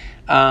hear,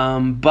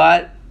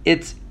 but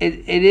it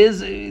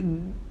is.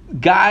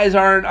 Guys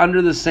aren't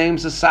under the same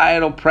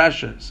societal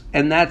pressures,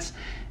 and this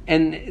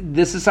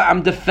is,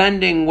 I'm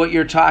defending what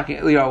you're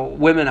talking.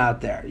 Women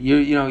out there,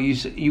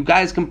 you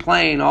guys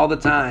complain all the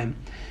time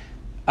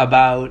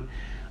about,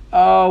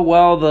 oh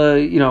well,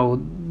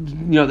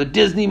 the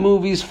Disney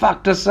movies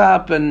fucked us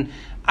up, and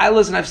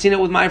I've seen it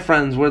with my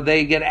friends where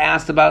they get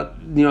asked about,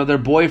 their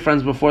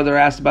boyfriends before they're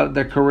asked about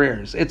their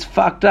careers. It's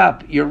fucked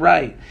up. You're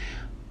right.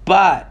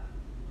 But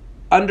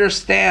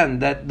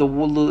understand that the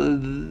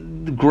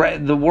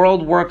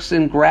world works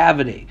in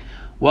gravity.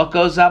 What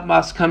goes up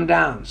must come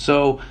down.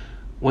 So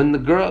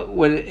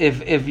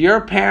if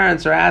your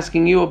parents are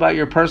asking you about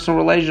your personal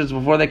relationships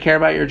before they care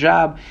about your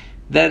job,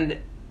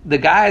 then the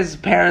guy's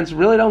parents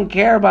really don't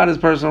care about his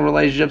personal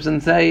relationships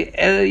and say,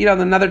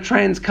 another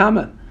train's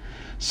coming.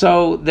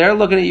 So they're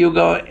looking at you,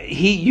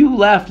 you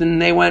left,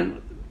 and they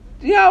went,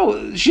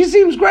 she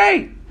seems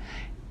great.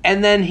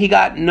 And then he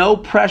got no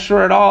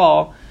pressure at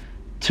all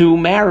to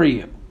marry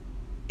you.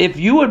 If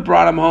you had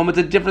brought him home, it's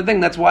a different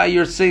thing. That's why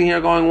you're sitting here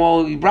going,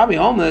 well, you brought me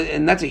home,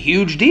 and that's a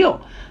huge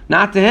deal.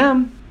 Not to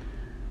him.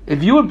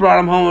 If you had brought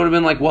him home, it would have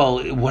been like,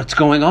 well, what's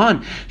going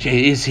on? Do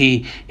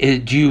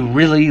you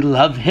really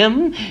love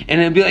him?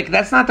 And it'd be like,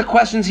 that's not the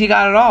questions he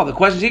got at all. The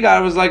questions he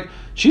got was like,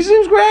 she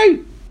seems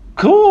great.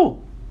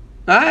 Cool.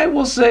 All right,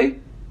 we'll see.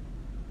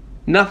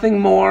 Nothing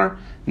more,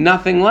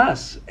 nothing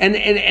less.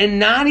 And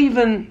not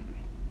even,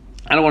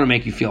 I don't want to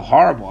make you feel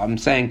horrible. I'm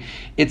saying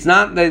it's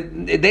not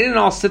that they didn't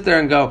all sit there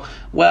and go,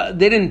 well,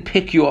 they didn't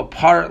pick you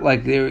apart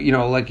like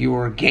like you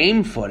were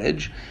game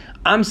footage.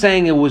 I'm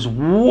saying it was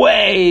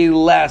way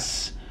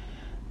less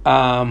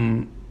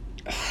thorough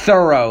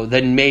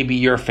than maybe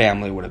your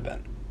family would have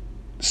been.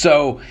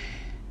 So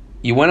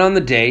you went on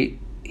the date.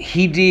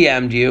 He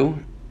DM'd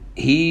you.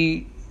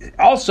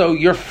 Also,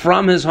 you're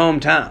from his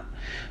hometown.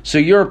 So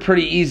you're a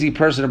pretty easy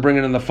person to bring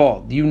into the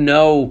fold. You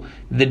know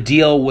the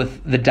deal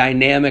with the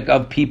dynamic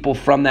of people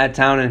from that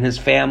town and his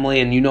family,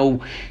 and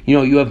you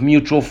have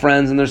mutual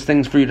friends, and there's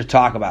things for you to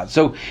talk about.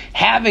 So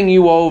having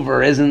you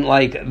over isn't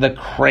like the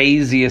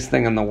craziest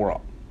thing in the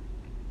world.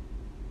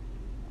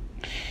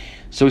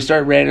 So we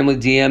started randomly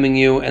DMing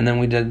you, and then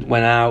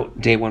went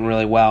out. Date went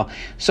really well.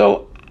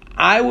 So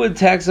I would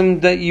text him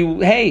that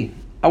hey,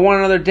 I want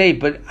another date,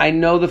 but I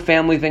know the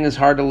family thing is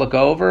hard to look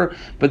over,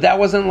 but that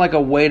wasn't like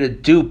a way to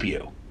dupe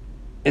you.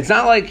 It's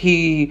not like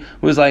he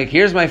was like,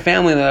 here's my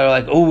family, and they're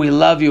like, oh, we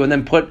love you, and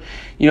then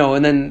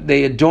and then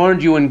they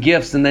adorned you in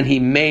gifts, and then he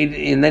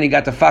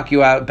got to fuck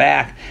you out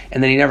back,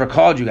 and then he never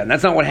called you again.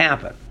 That's not what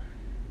happened.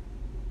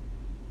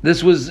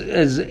 This was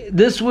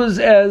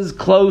as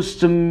close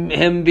to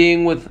him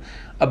being with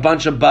a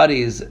bunch of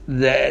buddies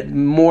that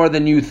more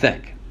than you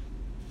think.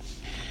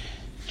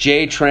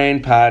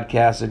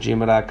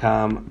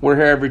 jtrainpodcast@gmail.com. We're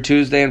here every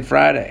Tuesday and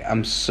Friday.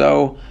 I'm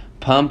so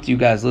pumped you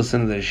guys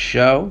listen to this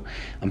show.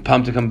 I'm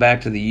pumped to come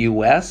back to the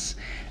U.S.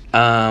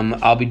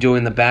 I'll be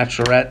doing The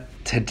Bachelorette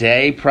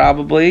today,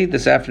 probably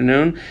this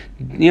afternoon.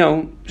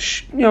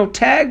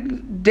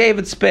 Tag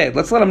David Spade.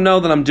 Let's let him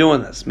know that I'm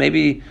doing this.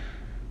 Maybe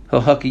he'll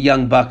hook a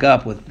young buck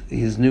up with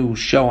his new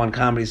show on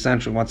Comedy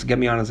Central. Wants to get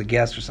me on as a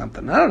guest or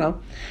something. I don't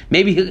know.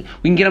 Maybe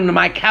we can get him to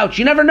my couch.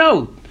 You never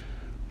know.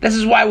 This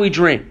is why we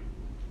dream.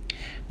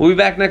 We'll be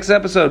back next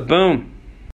episode. Boom.